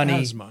happened I to have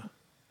Johnny asthma.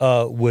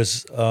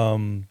 was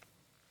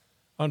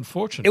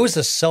Unfortunate. it was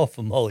a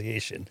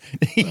self-immolation.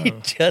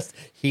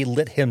 He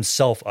lit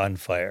himself on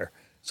fire.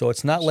 So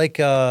it's not like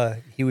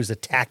he was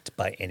attacked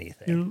by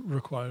anything. You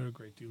require a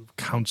great deal of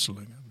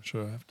counseling, I'm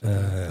sure, after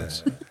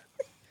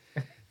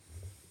that.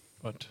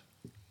 But,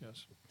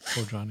 yes,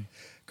 poor Johnny.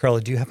 Carla,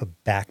 do you have a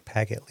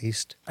backpack at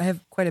least? I have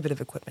quite a bit of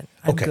equipment.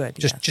 I'm Okay, good.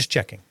 just yes. just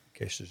checking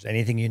in case there's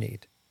anything you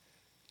need.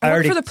 I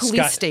work for the police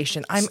Scott-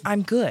 station.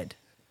 I'm good.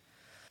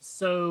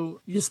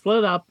 So you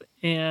split up,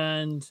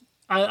 and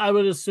I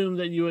would assume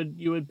that you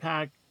would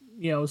pack,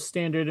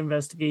 standard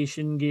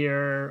investigation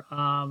gear,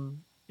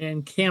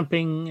 and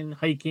camping and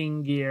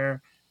hiking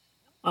gear.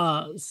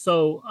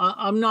 So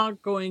I'm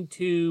not going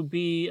to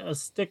be a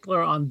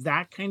stickler on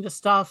that kind of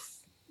stuff.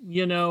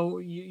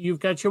 You've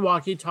got your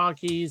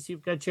walkie-talkies,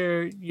 you've got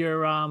your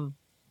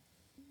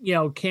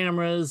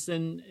cameras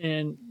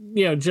and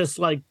just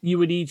like you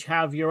would each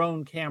have your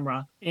own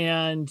camera,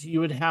 and you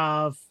would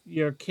have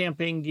your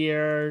camping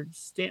gear,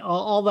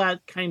 all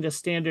that kind of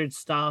standard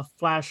stuff,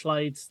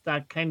 flashlights,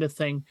 that kind of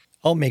thing.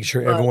 I'll make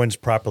sure everyone's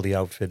properly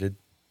outfitted.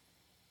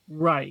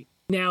 Right.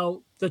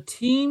 Now, the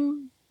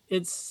team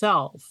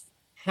itself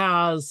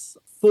has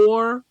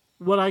 4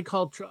 what I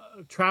call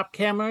trap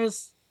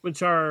cameras,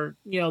 which are,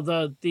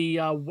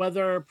 the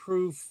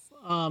weatherproof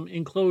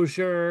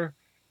enclosure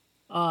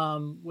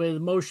with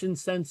motion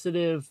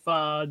sensitive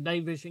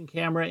night vision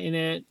camera in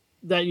it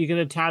that you can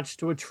attach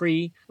to a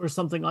tree or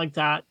something like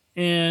that.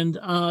 And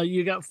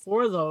you got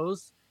 4 of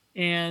those.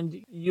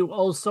 And you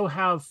also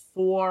have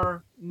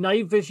 4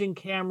 night vision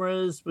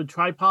cameras with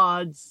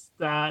tripods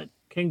that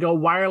can go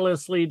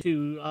wirelessly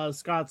to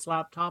Scott's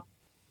laptop.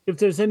 If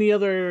there's any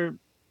other,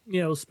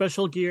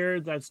 special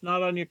gear that's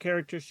not on your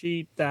character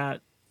sheet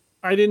that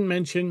I didn't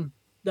mention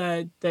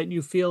that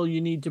you feel you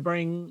need to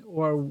bring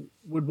or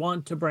would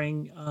want to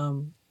bring,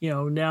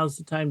 now's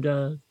the time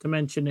to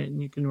mention it,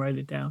 and you can write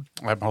it down.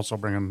 I'm also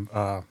bringing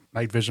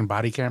night vision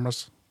body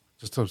cameras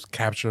just to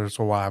capture.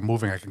 So while I'm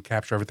moving, I can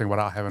capture everything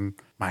without having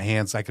my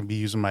hands. I can be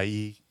using my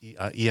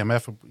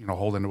EMF,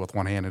 holding it with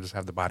one hand and just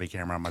have the body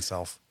camera on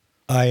myself.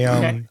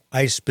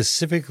 I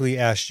specifically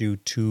asked you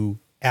to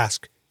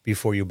ask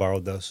before you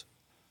borrowed those.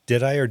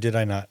 Did I or did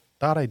I not?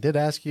 Thought I did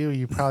ask you.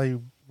 You probably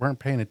weren't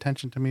paying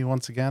attention to me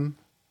once again.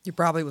 You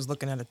probably was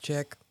looking at a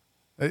chick.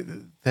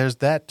 There's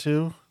that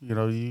too.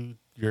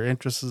 Your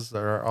interests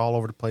are all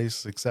over the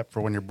place, except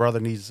for when your brother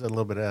needs a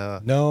little bit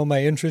of... No,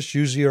 my interests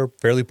usually are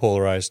fairly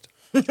polarized.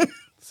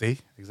 See?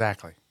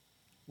 Exactly.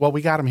 Well,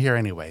 we got him here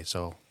anyway,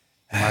 so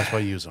might as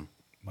well use him.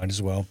 Might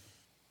as well.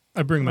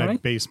 I bring my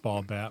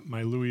baseball bat,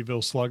 my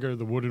Louisville Slugger,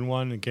 the wooden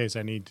one, in case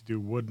I need to do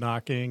wood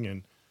knocking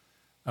and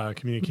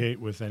communicate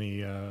with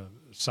any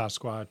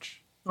Sasquatch.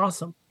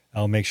 Awesome.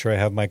 I'll make sure I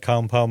have my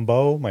compound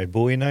bow, my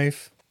Bowie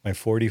knife, my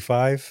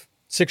 45,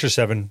 6 or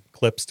 7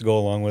 clips to go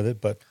along with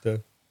it, but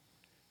the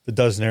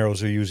dozen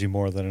arrows are usually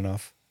more than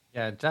enough.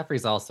 Yeah,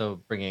 Jeffrey's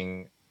also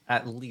bringing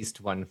at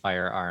least one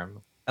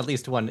firearm, at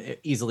least one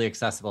easily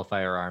accessible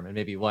firearm, and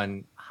maybe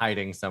one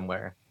hiding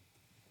somewhere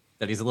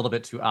that he's a little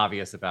bit too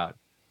obvious about.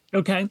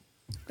 Okay.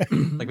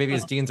 Like maybe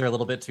his jeans are a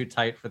little bit too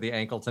tight for the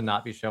ankle to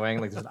not be showing.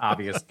 Like there's an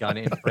obvious gun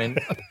imprint.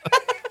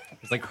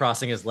 He's like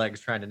crossing his legs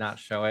trying to not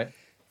show it.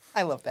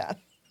 I love that.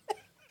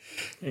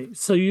 Okay,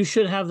 so you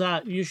should have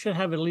that. You should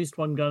have at least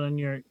one gun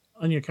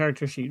on your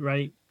character sheet,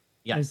 right?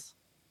 Yes.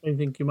 I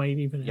think you might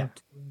even Yeah. have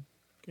to.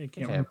 I can't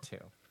I remember. have 2.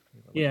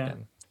 Yeah.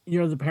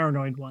 You're the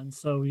paranoid one,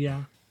 so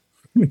yeah.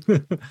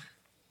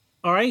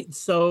 All right,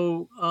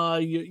 so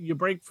you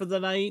break for the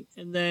night,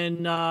 and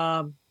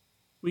then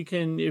we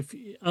can, if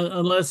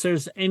unless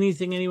there's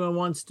anything anyone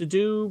wants to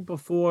do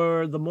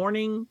before the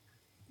morning,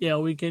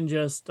 we can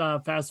just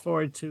fast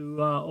forward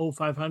to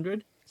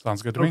 0500.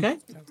 Sounds good to me. Okay.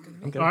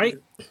 All right.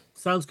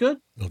 Sounds good.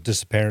 A little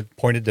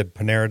disappointed that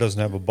Panera doesn't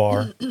have a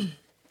bar.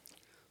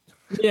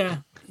 Yeah.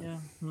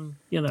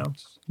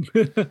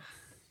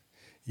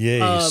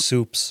 Yay,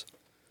 soups.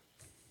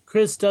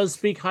 Chris does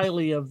speak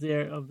highly of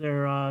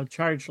their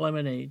charged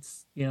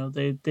lemonades.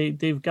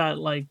 They've got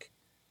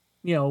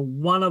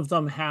one of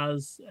them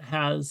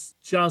has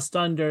just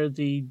under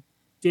the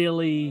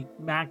daily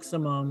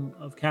maximum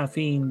of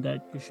caffeine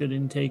that you should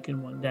intake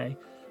in one day.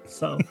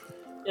 So,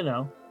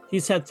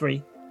 he's had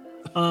 3.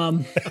 All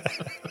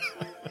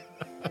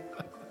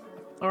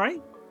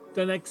right.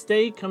 The next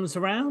day comes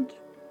around,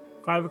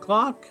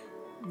 5:00.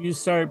 You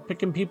start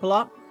picking people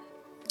up.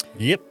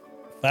 Yep,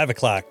 5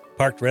 o'clock.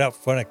 Parked right out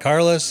front of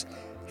Carlos.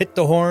 Hit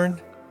the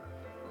horn.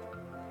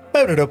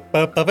 All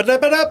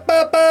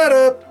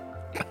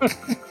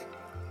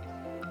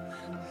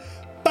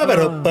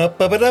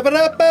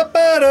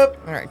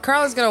right,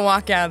 Carla's gonna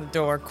walk out of the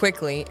door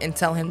quickly and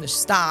tell him to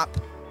stop.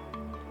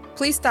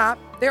 Please stop.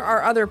 There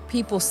are other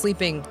people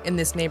sleeping in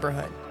this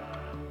neighborhood.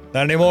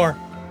 Not anymore.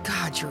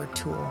 God, you're a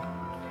tool.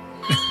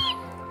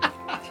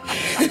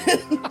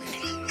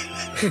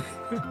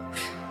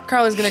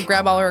 Carla's gonna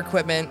grab all her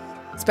equipment,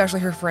 especially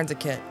her forensic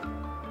kit.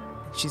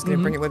 She's gonna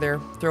bring it with her,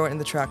 throw it in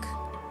the truck,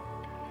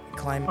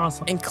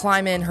 and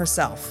climb in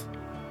herself.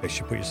 Make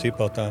sure you put your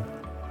seatbelt on.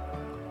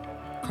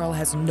 Carla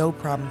has no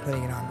problem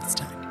putting it on this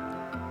time.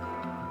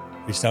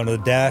 Reach down to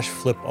the dash,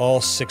 flip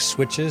all 6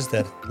 switches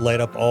that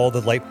light up all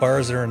the light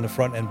bars that are in the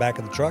front and back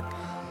of the truck.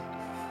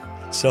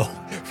 So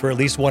for at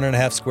least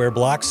 1.5 square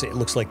blocks, it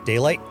looks like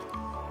daylight.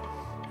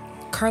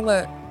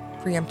 Carla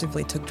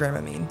preemptively took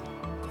Dramamine.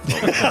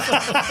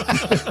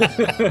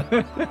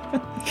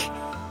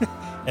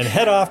 And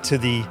head off to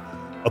the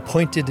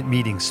appointed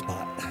meeting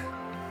spot.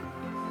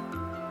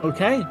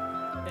 Okay.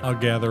 I'll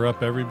gather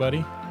up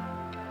everybody.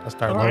 I'll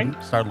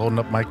start loading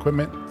up my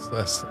equipment,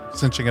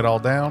 cinching it all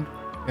down,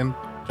 and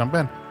jump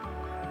in.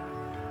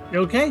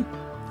 Okay.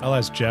 I'll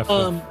ask Jeff. If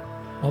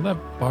all that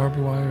barbed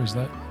wire, is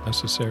that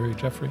necessary,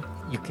 Jeffrey?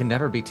 You can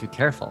never be too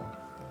careful.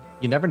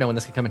 You never know when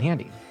this could come in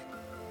handy.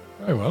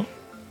 Very well.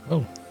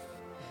 Oh,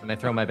 When I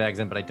throw my bags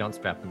in, but I don't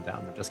strap them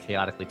down. They're just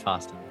chaotically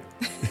tossed in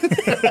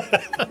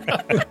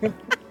there.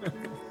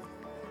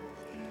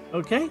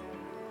 Okay.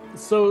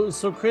 So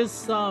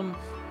Chris,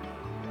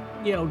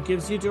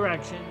 gives you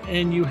direction,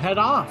 and you head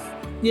off.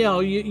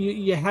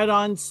 You head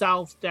on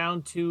south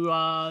down to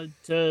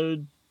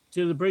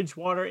the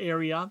Bridgewater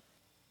area.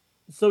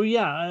 So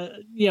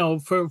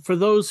for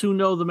those who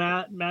know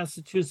the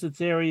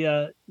Massachusetts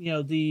area,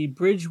 the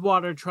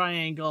Bridgewater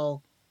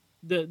Triangle,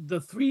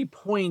 the 3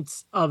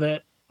 points of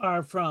it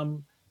are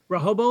from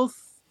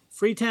Rehoboth,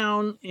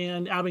 Freetown,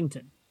 and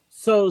Abington.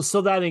 So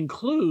that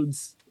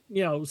includes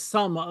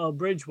some of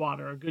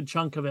Bridgewater, a good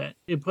chunk of it.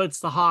 It puts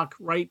the Hock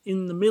right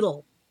in the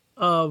middle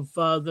of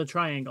the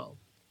triangle,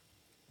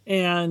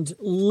 and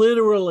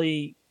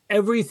literally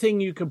everything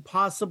you could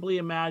possibly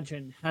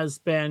imagine has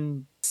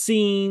been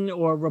seen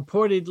or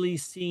reportedly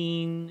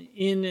seen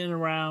in and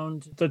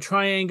around the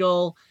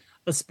triangle,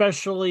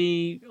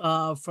 especially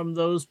from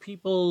those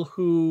people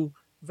who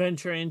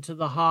venture into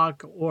the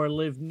Hock or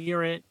live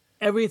near it.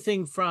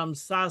 Everything from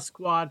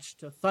Sasquatch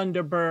to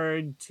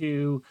Thunderbird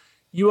to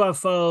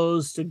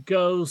UFOs to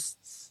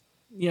ghosts,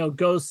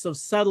 ghosts of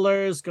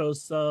settlers,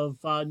 ghosts of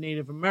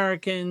Native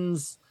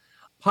Americans,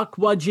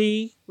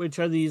 Pukwudgie, which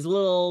are these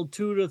little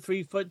 2 to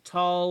 3 foot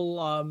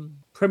tall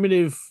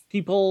primitive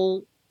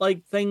people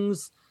like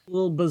things, a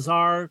little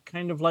bizarre,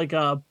 kind of like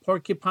a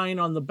porcupine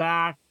on the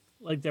back.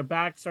 Like their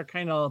backs are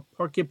kind of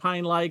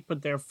porcupine like,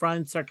 but their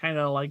fronts are kind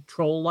of like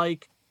troll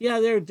like. Yeah,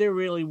 they're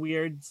really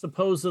weird,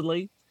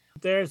 supposedly.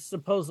 They're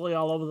supposedly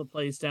all over the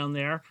place down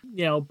there.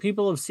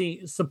 People have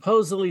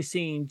supposedly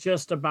seen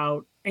just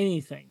about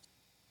anything.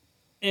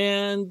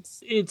 And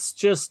it's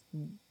just,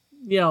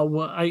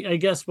 I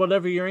guess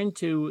whatever you're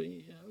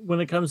into when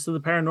it comes to the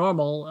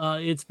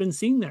paranormal, it's been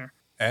seen there.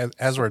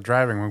 As we're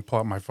driving, we can pull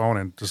up my phone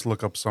and just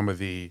look up some of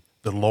the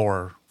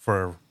lore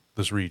for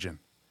this region.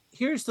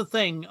 Here's the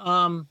thing.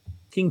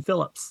 King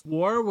Philip's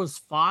War was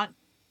fought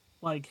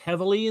like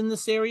heavily in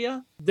this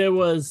area. There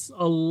was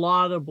a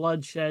lot of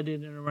bloodshed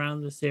in and around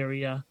this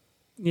area,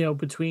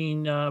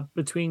 between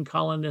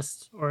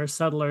colonists or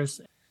settlers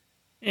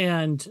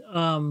and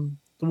the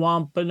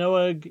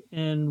Wampanoag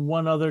and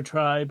one other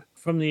tribe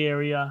from the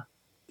area.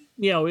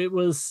 It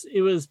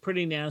was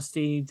pretty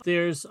nasty.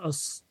 There's a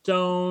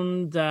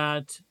stone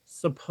that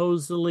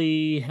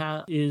supposedly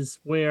is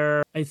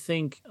where I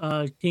think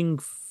King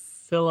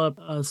Philip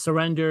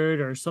surrendered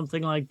or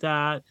something like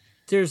that.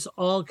 There's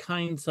all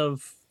kinds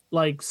of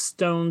like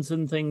stones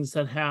and things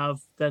that have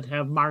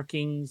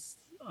markings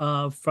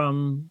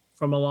from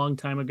a long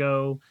time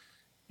ago,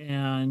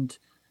 and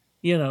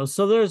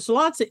so there's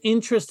lots of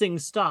interesting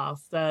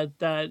stuff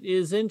that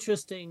is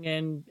interesting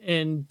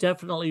and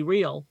definitely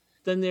real.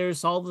 Then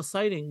there's all the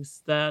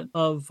sightings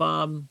of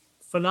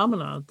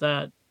phenomena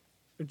that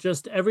are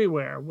just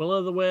everywhere.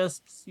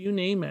 Will-o'-the-wisps, you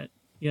name it.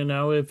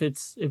 If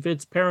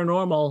it's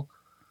paranormal,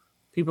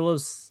 people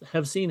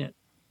have seen it.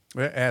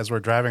 As we're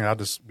driving, I'll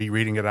just be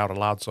reading it out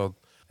aloud so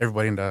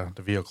everybody in the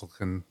vehicle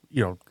can,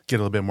 get a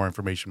little bit more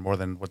information, more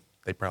than what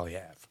they probably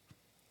have.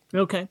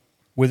 Okay.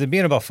 With it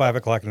being about 5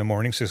 o'clock in the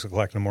morning, 6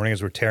 o'clock in the morning,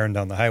 as we're tearing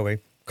down the highway,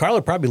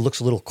 Carla probably looks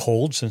a little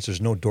cold since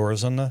there's no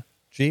doors on the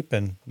Jeep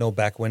and no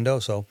back window.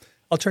 So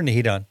I'll turn the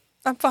heat on.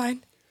 I'm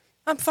fine.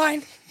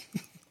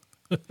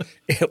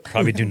 It'll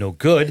probably do no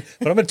good,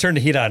 but I'm going to turn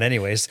the heat on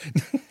anyways.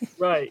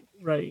 Right.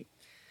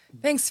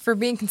 Thanks for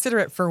being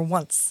considerate for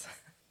once.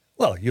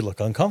 Well, you look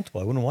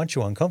uncomfortable. I wouldn't want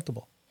you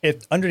uncomfortable.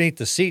 If underneath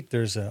the seat,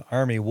 there's an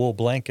army wool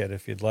blanket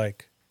if you'd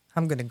like.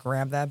 I'm going to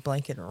grab that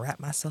blanket and wrap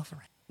myself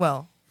around.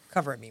 Well,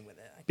 cover me with it.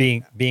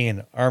 Being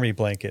an army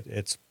blanket,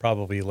 it's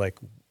probably like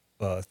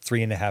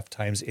 3.5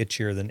 times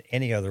itchier than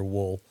any other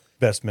wool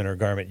vestment or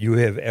garment you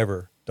have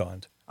ever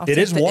donned. I'll It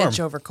take is the warm. itch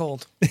over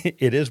cold.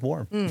 It is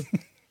warm.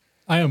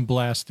 I am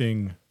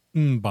blasting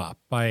Bop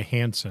by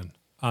Hanson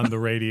on the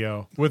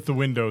radio with the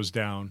windows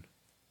down.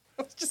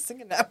 I was just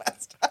singing that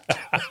last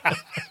time.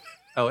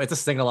 Oh, it's a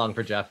sing-along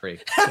for Jeffrey.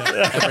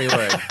 Every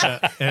word,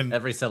 And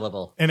every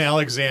syllable. and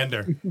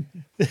Alexander.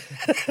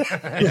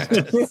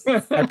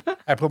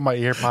 I put my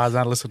earpods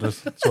on, listen to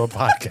a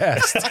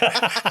podcast.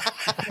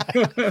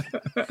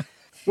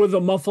 With a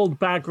muffled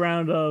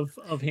background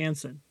of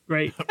Hanson.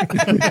 Great.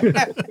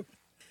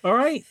 All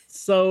right.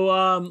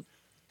 So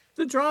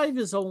the drive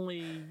is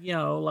only,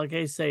 like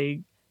I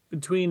say,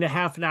 between a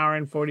half an hour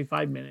and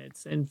 45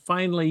 minutes. And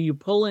finally, you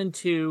pull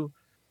into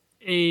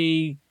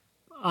a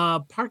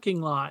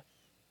parking lot.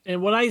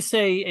 And when I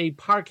say a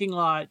parking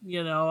lot,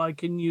 I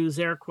can use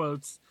air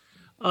quotes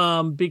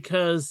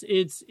because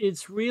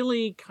it's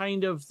really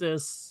kind of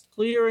this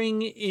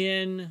clearing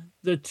in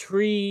the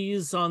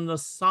trees on the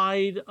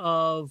side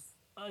of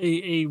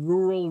a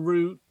rural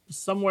route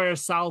somewhere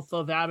south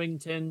of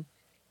Abington.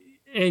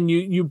 And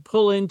you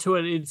pull into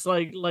it. It's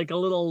like a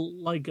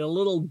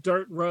little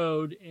dirt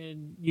road,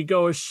 and you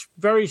go a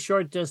very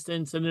short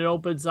distance, and it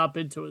opens up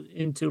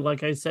into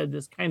like I said,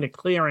 this kind of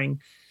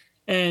clearing.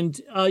 And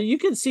you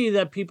can see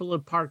that people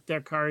have parked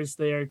their cars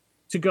there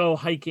to go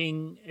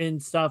hiking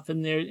and stuff.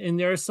 And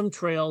there are some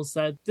trails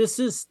that this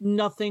is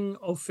nothing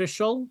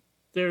official.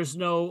 There's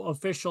no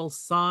official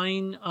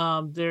sign.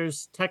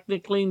 There's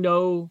technically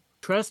no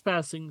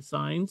trespassing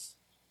signs.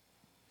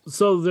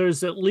 So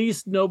there's at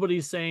least nobody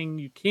saying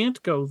you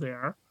can't go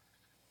there.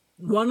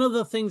 One of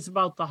the things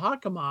about the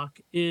Hockomock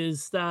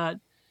is that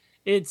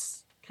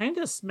it's kind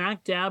of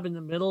smack dab in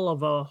the middle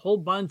of a whole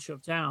bunch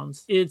of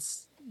towns.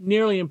 It's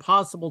nearly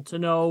impossible to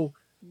know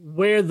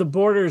where the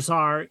borders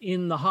are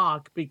in the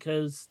Hock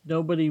because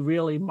nobody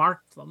really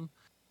marked them.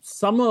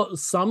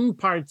 Some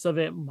parts of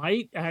it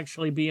might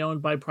actually be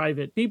owned by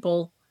private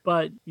people,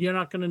 but you're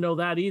not going to know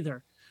that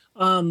either.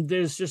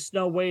 There's just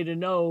no way to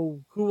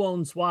know who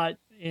owns what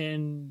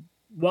and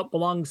what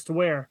belongs to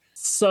where.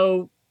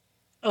 So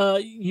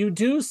you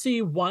do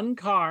see one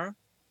car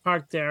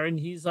parked there, and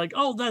he's like,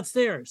 "Oh, that's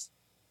theirs."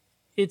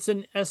 It's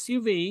an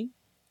SUV.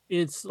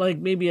 It's like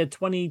maybe a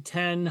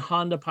 2010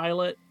 Honda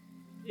Pilot,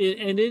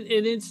 and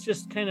it's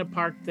just kind of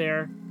parked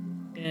there,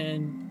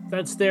 and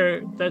that's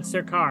their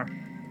car.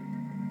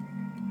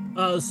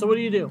 So what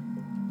do you do?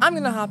 I'm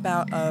going to hop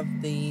out of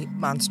the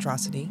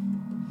monstrosity.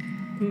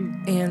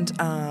 And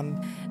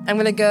I'm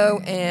going to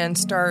go and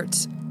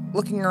start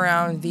looking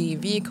around the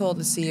vehicle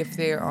to see if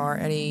there are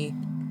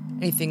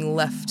anything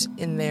left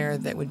in there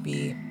that would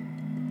be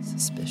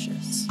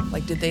suspicious.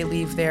 Like, did they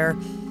leave their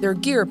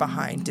gear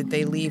behind? Did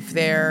they leave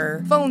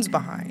their phones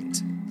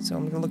behind? So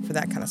I'm going to look for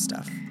that kind of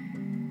stuff.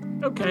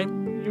 Okay.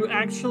 You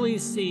actually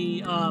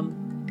see,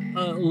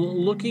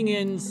 looking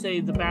in, say,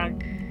 the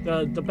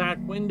back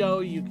window,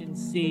 you can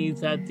see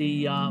that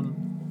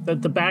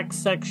the back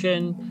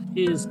section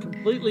is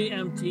completely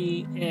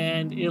empty,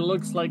 and it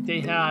looks like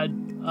they had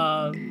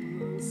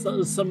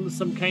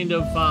some kind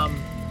of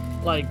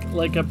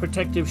like a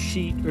protective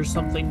sheet or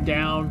something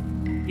down,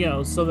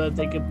 so that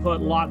they could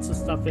put lots of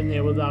stuff in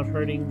there without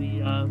hurting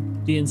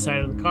the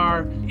inside of the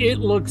car. It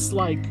looks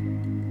like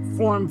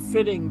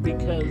form-fitting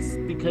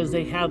because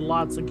they had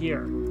lots of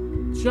gear.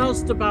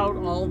 Just about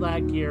all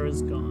that gear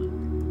is gone.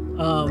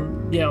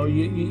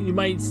 You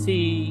might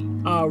see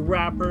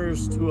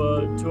wrappers to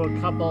a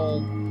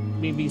couple,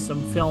 maybe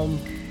some film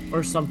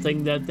or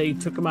something that they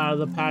took them out of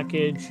the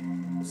package,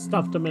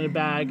 stuffed them in a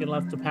bag, and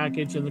left the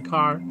package in the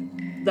car,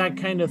 that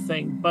kind of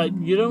thing. But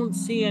you don't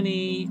see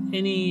any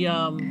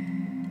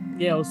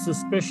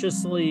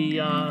suspiciously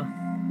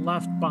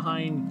left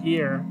behind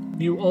gear.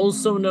 You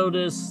also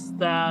notice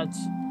that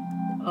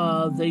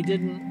they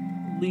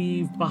didn't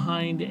leave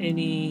behind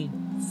any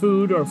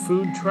food or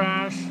food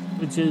trash,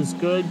 which is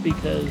good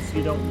because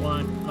you don't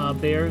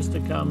want bears to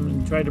come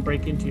and try to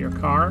break into your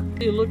car.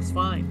 It looks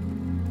fine.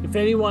 If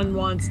anyone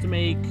wants to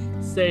make,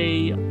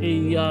 say,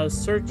 a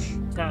search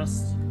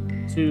test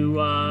to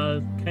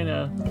kind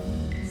of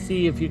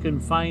see if you can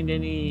find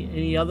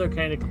any other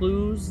kind of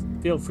clues,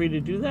 feel free to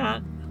do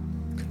that.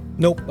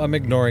 Nope, I'm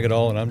ignoring it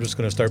all, and I'm just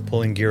going to start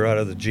pulling gear out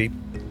of the Jeep.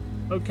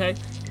 Okay.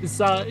 Is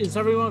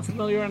everyone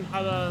familiar on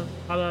how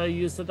to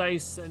use the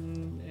dice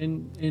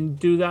and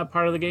do that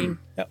part of the game?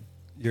 Yep.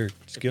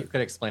 If you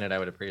could explain it, I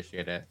would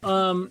appreciate it.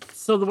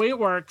 So the way it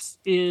works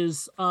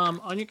is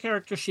on your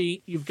character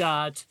sheet, you've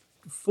got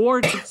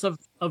 4 types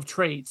of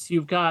traits.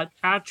 You've got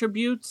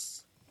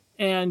attributes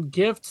and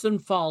gifts and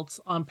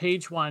faults on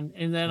page 1,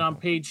 and then on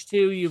page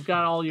 2, you've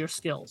got all your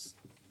skills.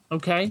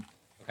 Okay.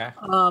 Okay.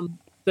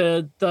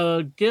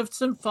 The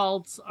gifts and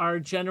faults are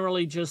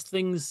generally just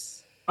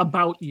things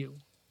about you,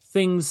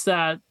 things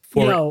that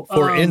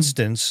For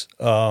instance,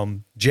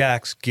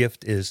 Jack's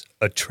gift is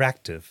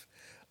attractive,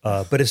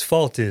 but his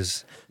fault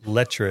is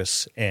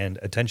lecherous and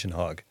attention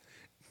hog.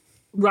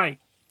 Right.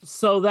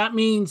 So that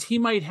means he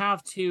might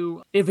have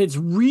to, if it's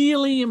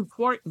really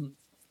important,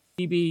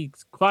 he be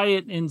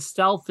quiet and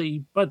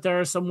stealthy, but there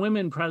are some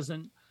women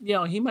present.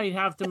 He might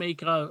have to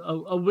make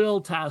a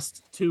will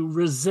test to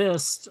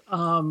resist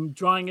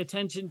drawing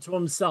attention to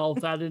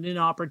himself at an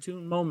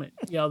inopportune moment.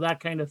 That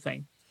kind of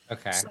thing.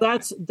 Okay. So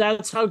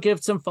that's how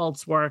gifts and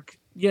faults work.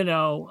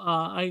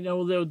 I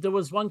know there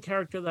was one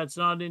character that's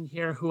not in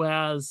here who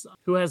has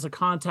a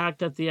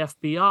contact at the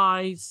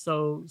FBI,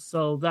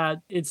 so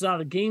that it's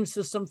not a game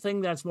system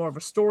thing, that's more of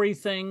a story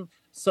thing.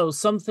 So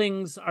some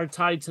things are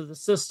tied to the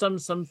system,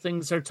 some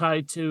things are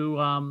tied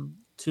to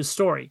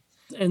story.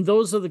 And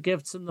those are the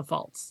gifts and the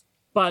faults.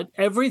 But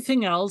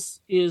everything else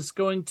is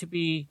going to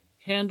be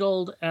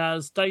handled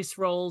as dice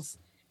rolls,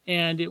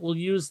 and it will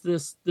use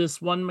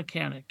this one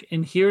mechanic.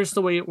 And here's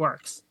the way it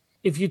works.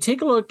 If you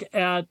take a look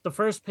at the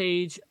first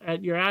page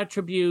at your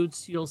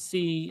attributes, you'll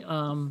see,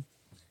 I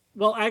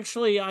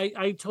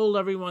told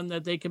everyone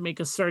that they can make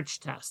a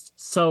search test.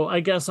 So I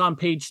guess on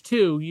page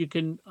 2, you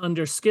can,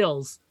 under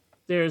skills,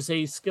 there's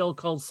a skill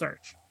called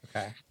search.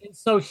 Okay.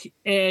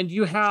 And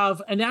you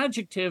have an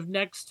adjective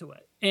next to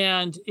it.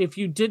 And if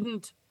you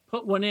didn't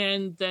put one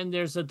in, then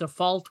there's a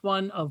default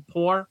one of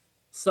poor.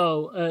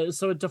 So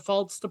it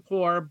defaults to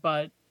poor,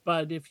 but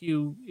if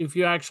you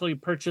actually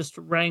purchased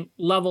rank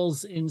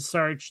levels in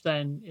search,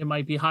 then it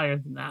might be higher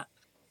than that.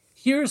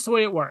 Here's the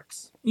way it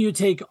works. You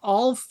take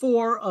all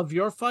 4 of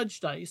your fudge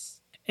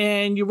dice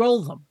and you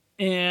roll them,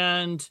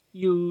 and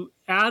you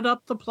add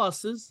up the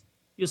pluses,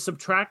 you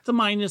subtract the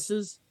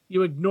minuses,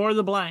 you ignore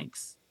the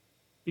blanks,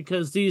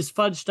 because these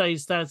fudge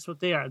dice, that's what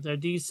they are. They're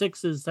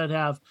D6s that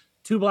have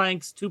 2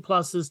 blanks, 2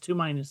 pluses, 2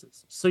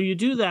 minuses. So you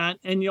do that,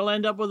 and you'll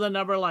end up with a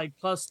number like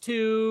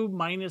 +2,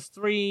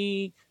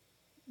 -3,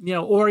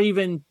 or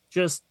even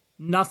just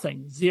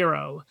nothing,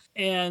 0.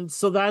 And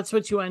so that's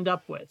what you end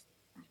up with.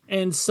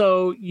 And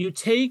so you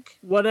take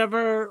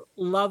whatever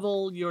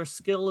level your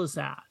skill is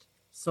at.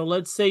 So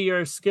let's say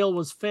your skill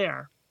was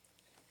fair.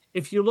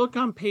 If you look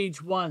on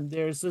page 1,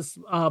 there's this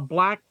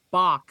black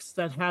box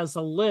that has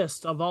a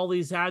list of all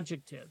these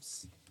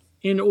adjectives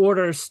in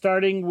order,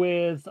 starting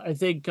with, I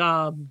think,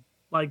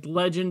 like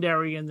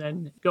legendary and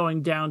then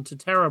going down to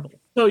terrible.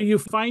 So you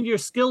find your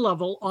skill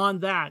level on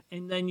that,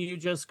 and then you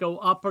just go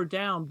up or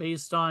down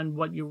based on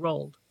what you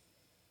rolled.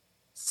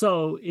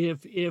 So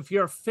if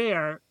you're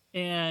fair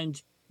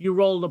and you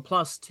rolled a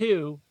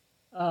 +2,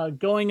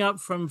 going up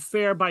from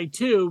fair by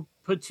 2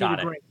 puts you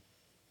to great.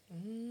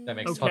 That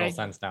makes total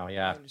sense now. I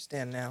Yeah.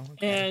 understand now.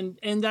 Okay.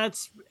 And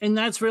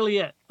that's really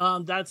it.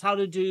 That's how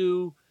to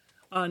do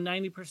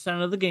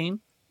 90% of the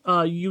game.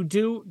 You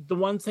do, the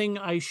one thing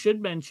I should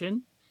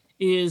mention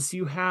is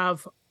you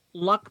have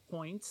luck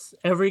points.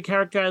 Every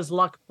character has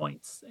luck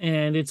points,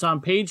 and it's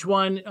on page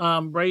 1,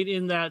 right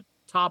in that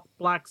top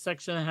black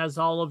section that has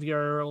all of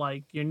your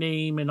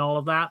name and all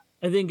of that.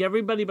 I think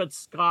everybody but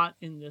Scott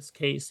in this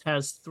case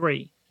has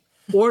 3.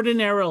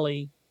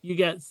 Ordinarily, you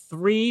get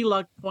 3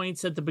 luck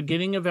points at the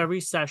beginning of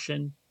every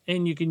session,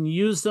 and you can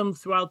use them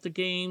throughout the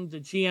game. The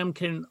GM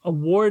can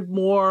award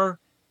more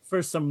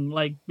for some,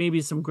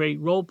 maybe some great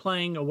role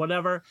playing or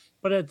whatever.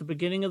 But at the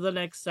beginning of the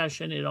next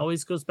session, it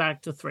always goes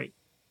back to 3.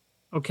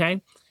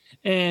 Okay.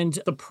 And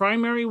the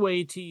primary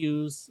way to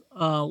use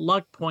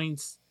luck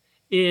points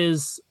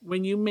is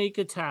when you make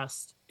a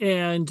test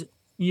and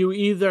you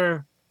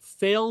either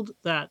failed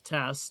that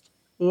test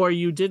or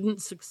you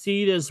didn't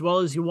succeed as well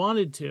as you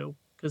wanted to,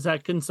 because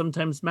that can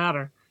sometimes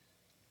matter.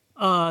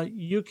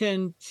 You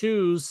can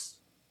choose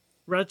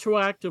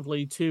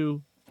retroactively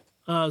to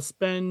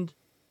spend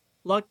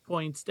luck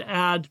points to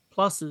add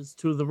pluses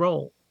to the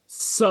roll.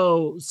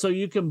 So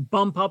you can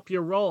bump up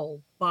your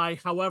roll by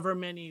however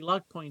many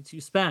luck points you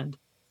spend.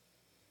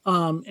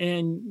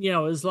 And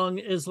as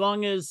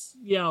long as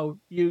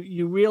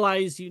you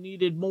realize you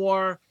needed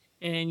more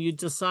and you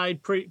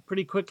decide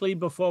pretty quickly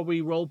before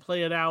we role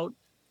play it out,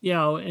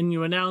 and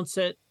you announce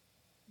it,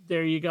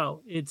 there you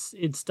go.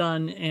 It's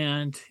done,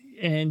 and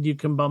you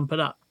can bump it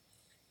up.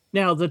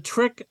 Now, the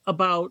trick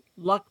about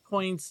luck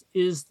points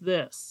is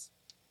this.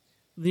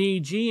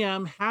 The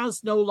GM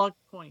has no luck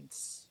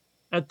points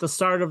at the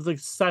start of the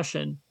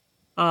session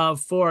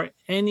for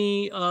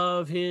any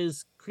of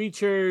his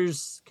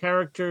creatures,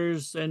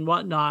 characters, and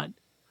whatnot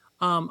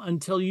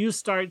until you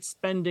start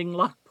spending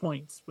luck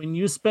points. When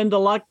you spend a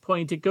luck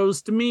point, it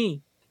goes to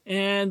me.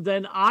 And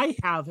then I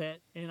have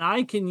it, and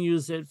I can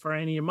use it for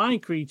any of my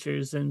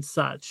creatures and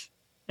such.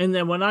 And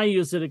then when I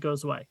use it, it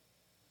goes away.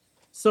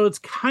 So it's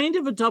kind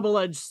of a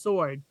double-edged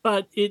sword,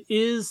 but it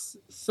is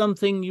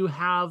something you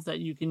have that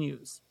you can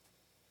use.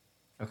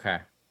 Okay.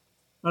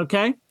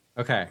 Okay?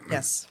 Okay.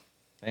 Yes.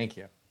 Thank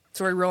you.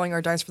 So we're rolling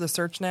our dice for the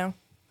search now?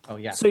 Oh,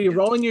 yeah. So you're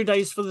rolling your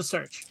dice for the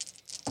search.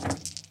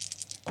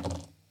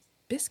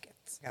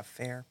 Biscuits. Yeah,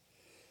 fair.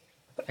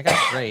 I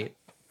got great.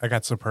 I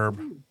got superb.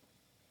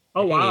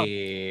 Oh, wow.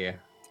 Hey.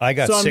 I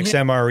got So I'm 6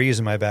 MREs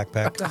in my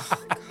backpack.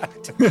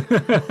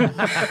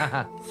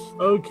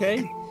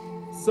 Okay.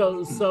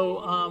 So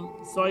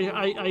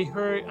I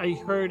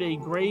heard a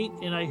great,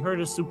 and I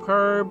heard a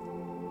superb,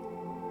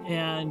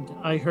 and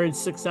I heard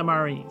 6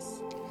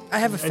 MREs. I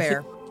have a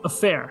fair. A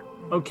fair.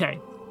 Okay.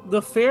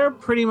 The fair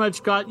pretty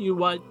much got you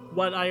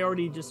what I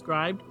already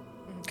described.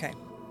 Okay.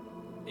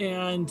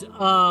 And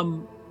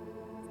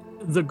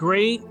the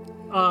great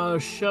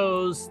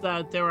shows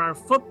that there are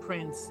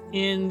footprints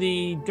in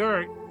the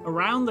dirt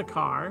around the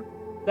car.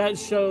 That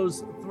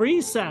shows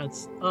 3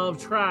 sets of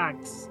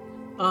tracks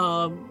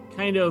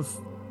kind of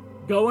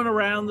going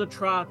around the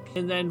truck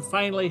and then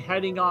finally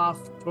heading off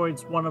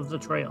towards one of the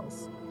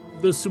trails.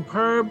 The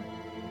superb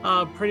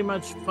pretty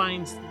much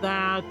finds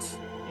that,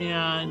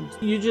 and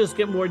you just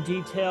get more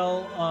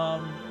detail.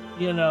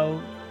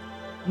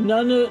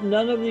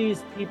 None of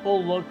these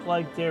people look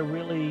like they're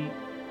really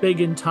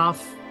big and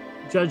tough,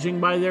 judging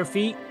by their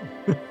feet.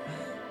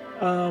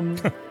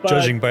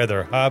 Judging by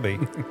their hobby.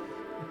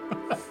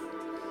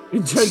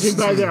 Judging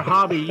by their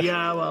hobby,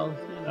 yeah, well,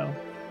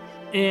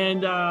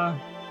 and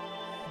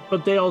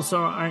but they also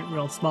aren't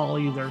real small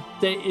either.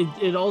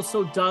 It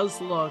also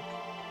does look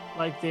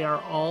like they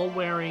are all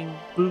wearing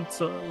boots,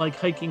 like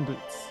hiking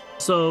boots.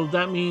 So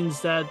that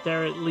means that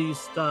they're at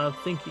least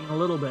thinking a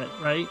little bit,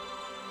 right?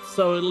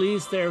 So at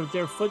least their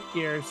foot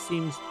gear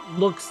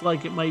looks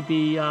like it might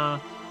be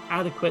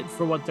adequate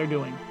for what they're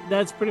doing.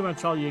 That's pretty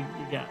much all you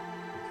get.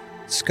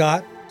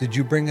 Scott, did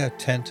you bring a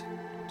tent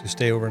to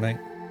stay overnight?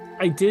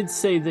 I did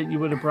say that you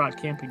would have brought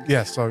camping gear.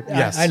 Yes. So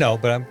yes, I know,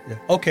 but I'm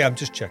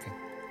just checking.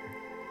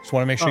 Just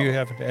want to make sure you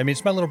have it. I mean,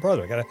 it's my little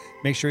brother. I got to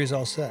make sure he's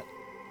all set.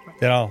 Right.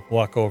 Then I'll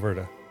walk over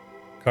to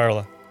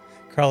Carla.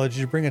 Carla, did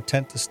you bring a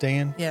tent to stay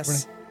in?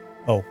 Yes.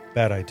 Oh,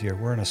 bad idea.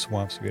 We're in a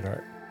swamp,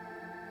 sweetheart.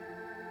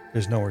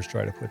 There's nowhere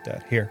dry to put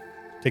that. Here,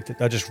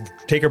 I'll just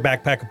take her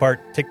backpack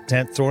apart, take the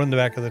tent, throw it in the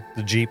back of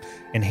the Jeep,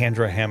 and hand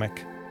her a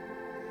hammock.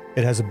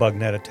 It has a bug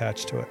net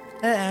attached to it.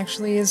 That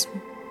actually is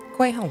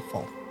quite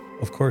helpful.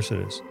 Of course it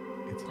is.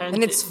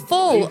 And it's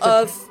full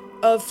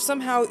of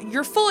somehow,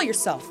 you're full of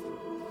yourself.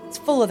 It's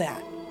full of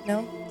that.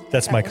 No?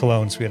 That's my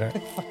cologne, sweetheart.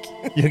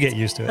 You'll get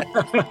used to it.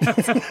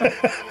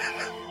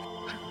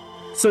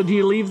 So do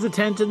you leave the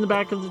tent in the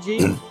back of the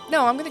Jeep?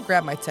 No, I'm going to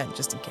grab my tent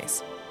just in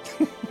case.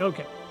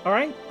 Okay. All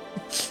right.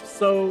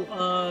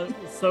 So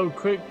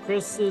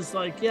Chris is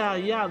like,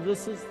 yeah,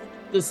 this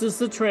is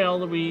the trail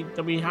that we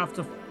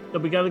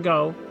got to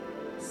go.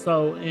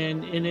 So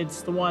and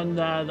it's the one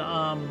that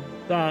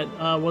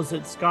was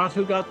it Scott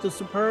who got the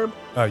Superb?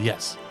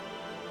 Yes.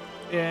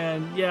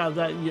 And yeah,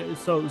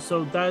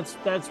 so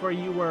that's where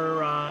you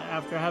were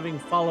after having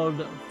followed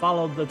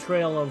the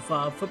trail of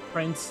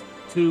footprints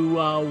to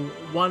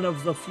one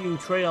of the few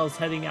trails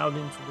heading out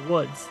into the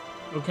woods.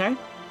 Okay.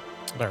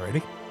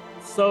 Alrighty.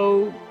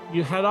 So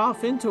you head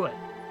off into it.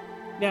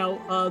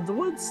 Now the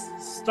woods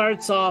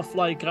starts off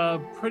like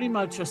pretty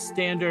much a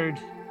standard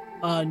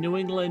New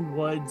England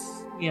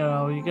woods. You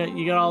know,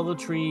 you got all the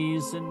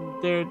trees,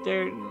 and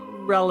they're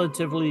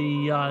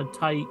relatively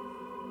tight.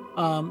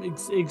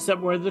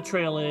 Except where the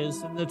trail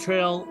is, and the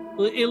trail,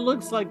 it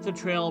looks like the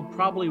trail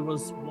probably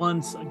was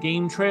once a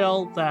game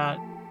trail that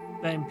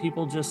then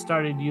people just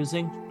started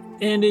using,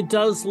 and it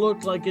does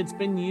look like it's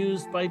been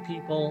used by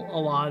people a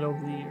lot over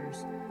the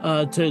years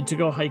to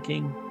go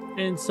hiking.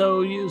 And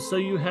so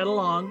you head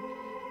along,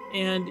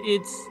 and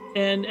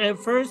at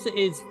first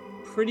it's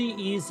pretty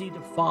easy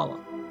to follow,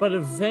 but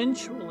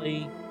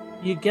eventually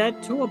you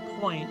get to a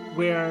point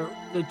where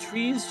the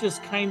trees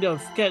just kind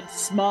of get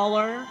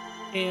smaller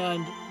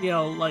and,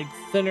 like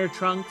thinner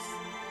trunks,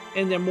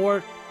 and they're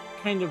more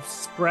kind of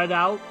spread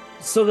out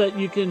so that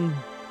you can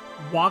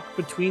walk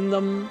between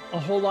them a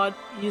whole lot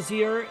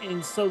easier.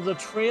 And so the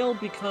trail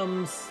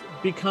becomes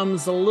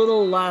a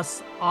little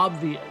less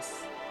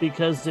obvious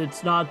because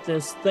it's not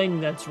this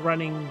thing that's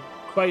running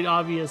quite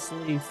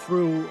obviously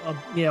through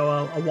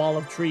a wall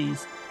of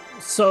trees.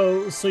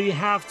 So you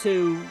have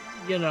to,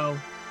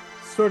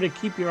 sort of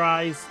keep your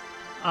eye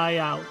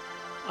out.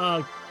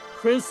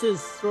 Chris is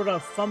sort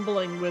of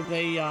fumbling with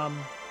a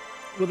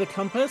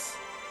compass,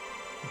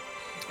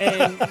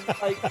 and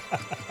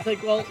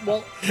like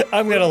well.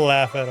 I'm gonna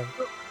laugh at him.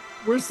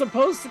 We're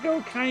supposed to go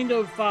kind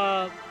of.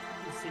 Let's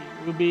see.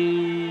 It would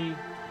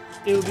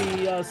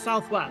be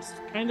southwest,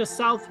 kind of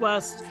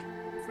southwest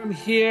from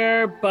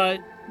here, but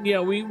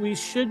we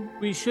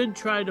should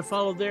try to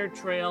follow their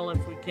trail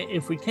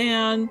if we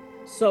can.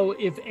 So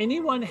if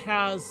anyone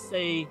has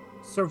a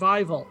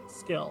survival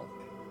skill.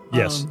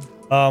 Yes.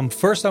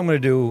 First I'm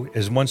going to do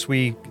is once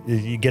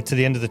you get to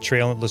the end of the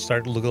trail and it'll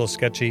start to look a little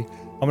sketchy,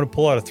 I'm going to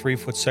pull out a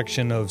 3-foot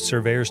section of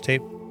surveyor's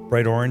tape,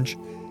 bright orange,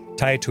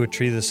 tie it to a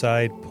tree to the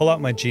side, pull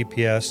out my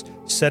GPS,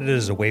 set it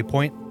as a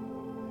waypoint.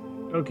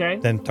 Okay.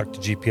 Then tuck the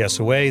GPS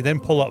away, then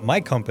pull out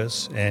my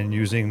compass, and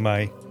using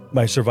my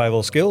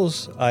survival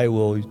skills, I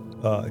will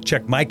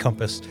check my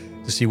compass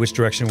to see which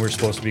direction we're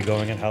supposed to be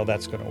going and how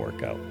that's going to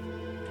work out.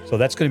 So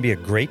that's going to be a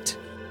great.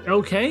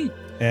 Okay.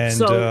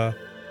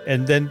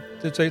 And then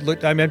to say,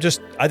 look, I mean, this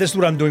is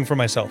what I'm doing for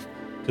myself.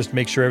 Just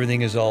make sure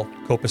everything is all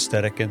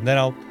copacetic, and then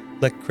I'll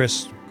let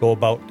Chris go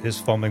about his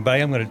fumbling. But I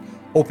am going to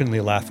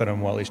openly laugh at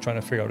him while he's trying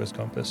to figure out his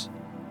compass.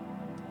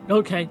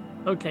 Okay.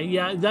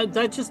 Yeah,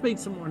 that just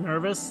makes him more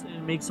nervous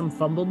and makes him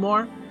fumble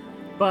more.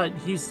 But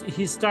he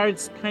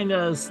starts kind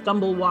of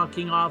stumble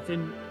walking off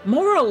in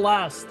more or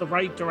less the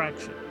right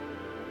direction,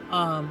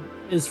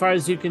 as far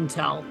as you can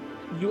tell.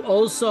 You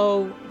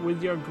also,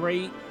 with your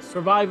great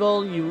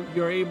survival,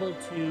 you're able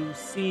to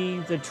see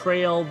the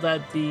trail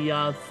that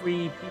the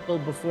 3 people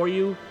before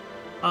you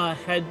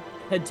had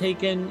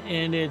taken,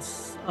 and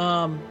it's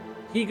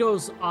he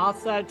goes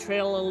off that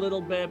trail a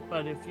little bit,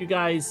 but if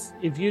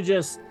you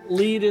just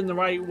lead in the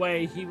right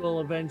way, he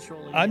will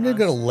eventually. I'm not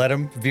going to let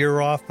him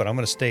veer off, but I'm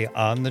going to stay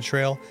on the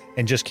trail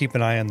and just keep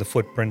an eye on the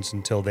footprints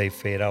until they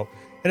fade out.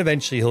 And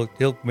eventually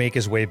he'll make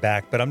his way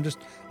back, but I'm going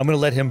to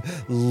let him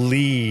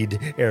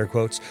lead, air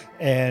quotes,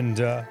 and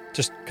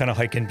just kind of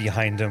hike in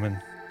behind him and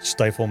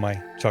stifle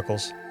my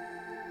chuckles.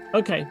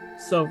 Okay,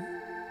 so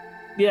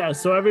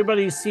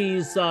everybody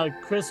sees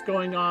Chris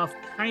going off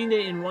kind of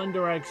in one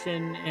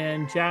direction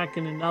and Jack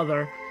in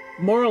another,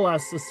 more or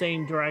less the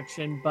same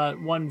direction, but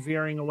one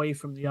veering away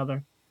from the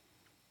other.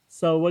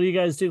 So what do you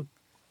guys do?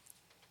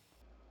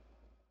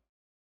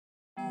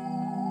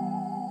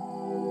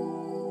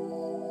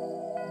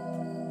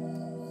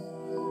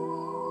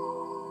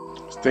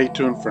 Stay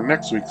tuned for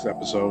next week's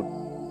episode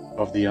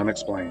of The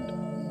Unexplained.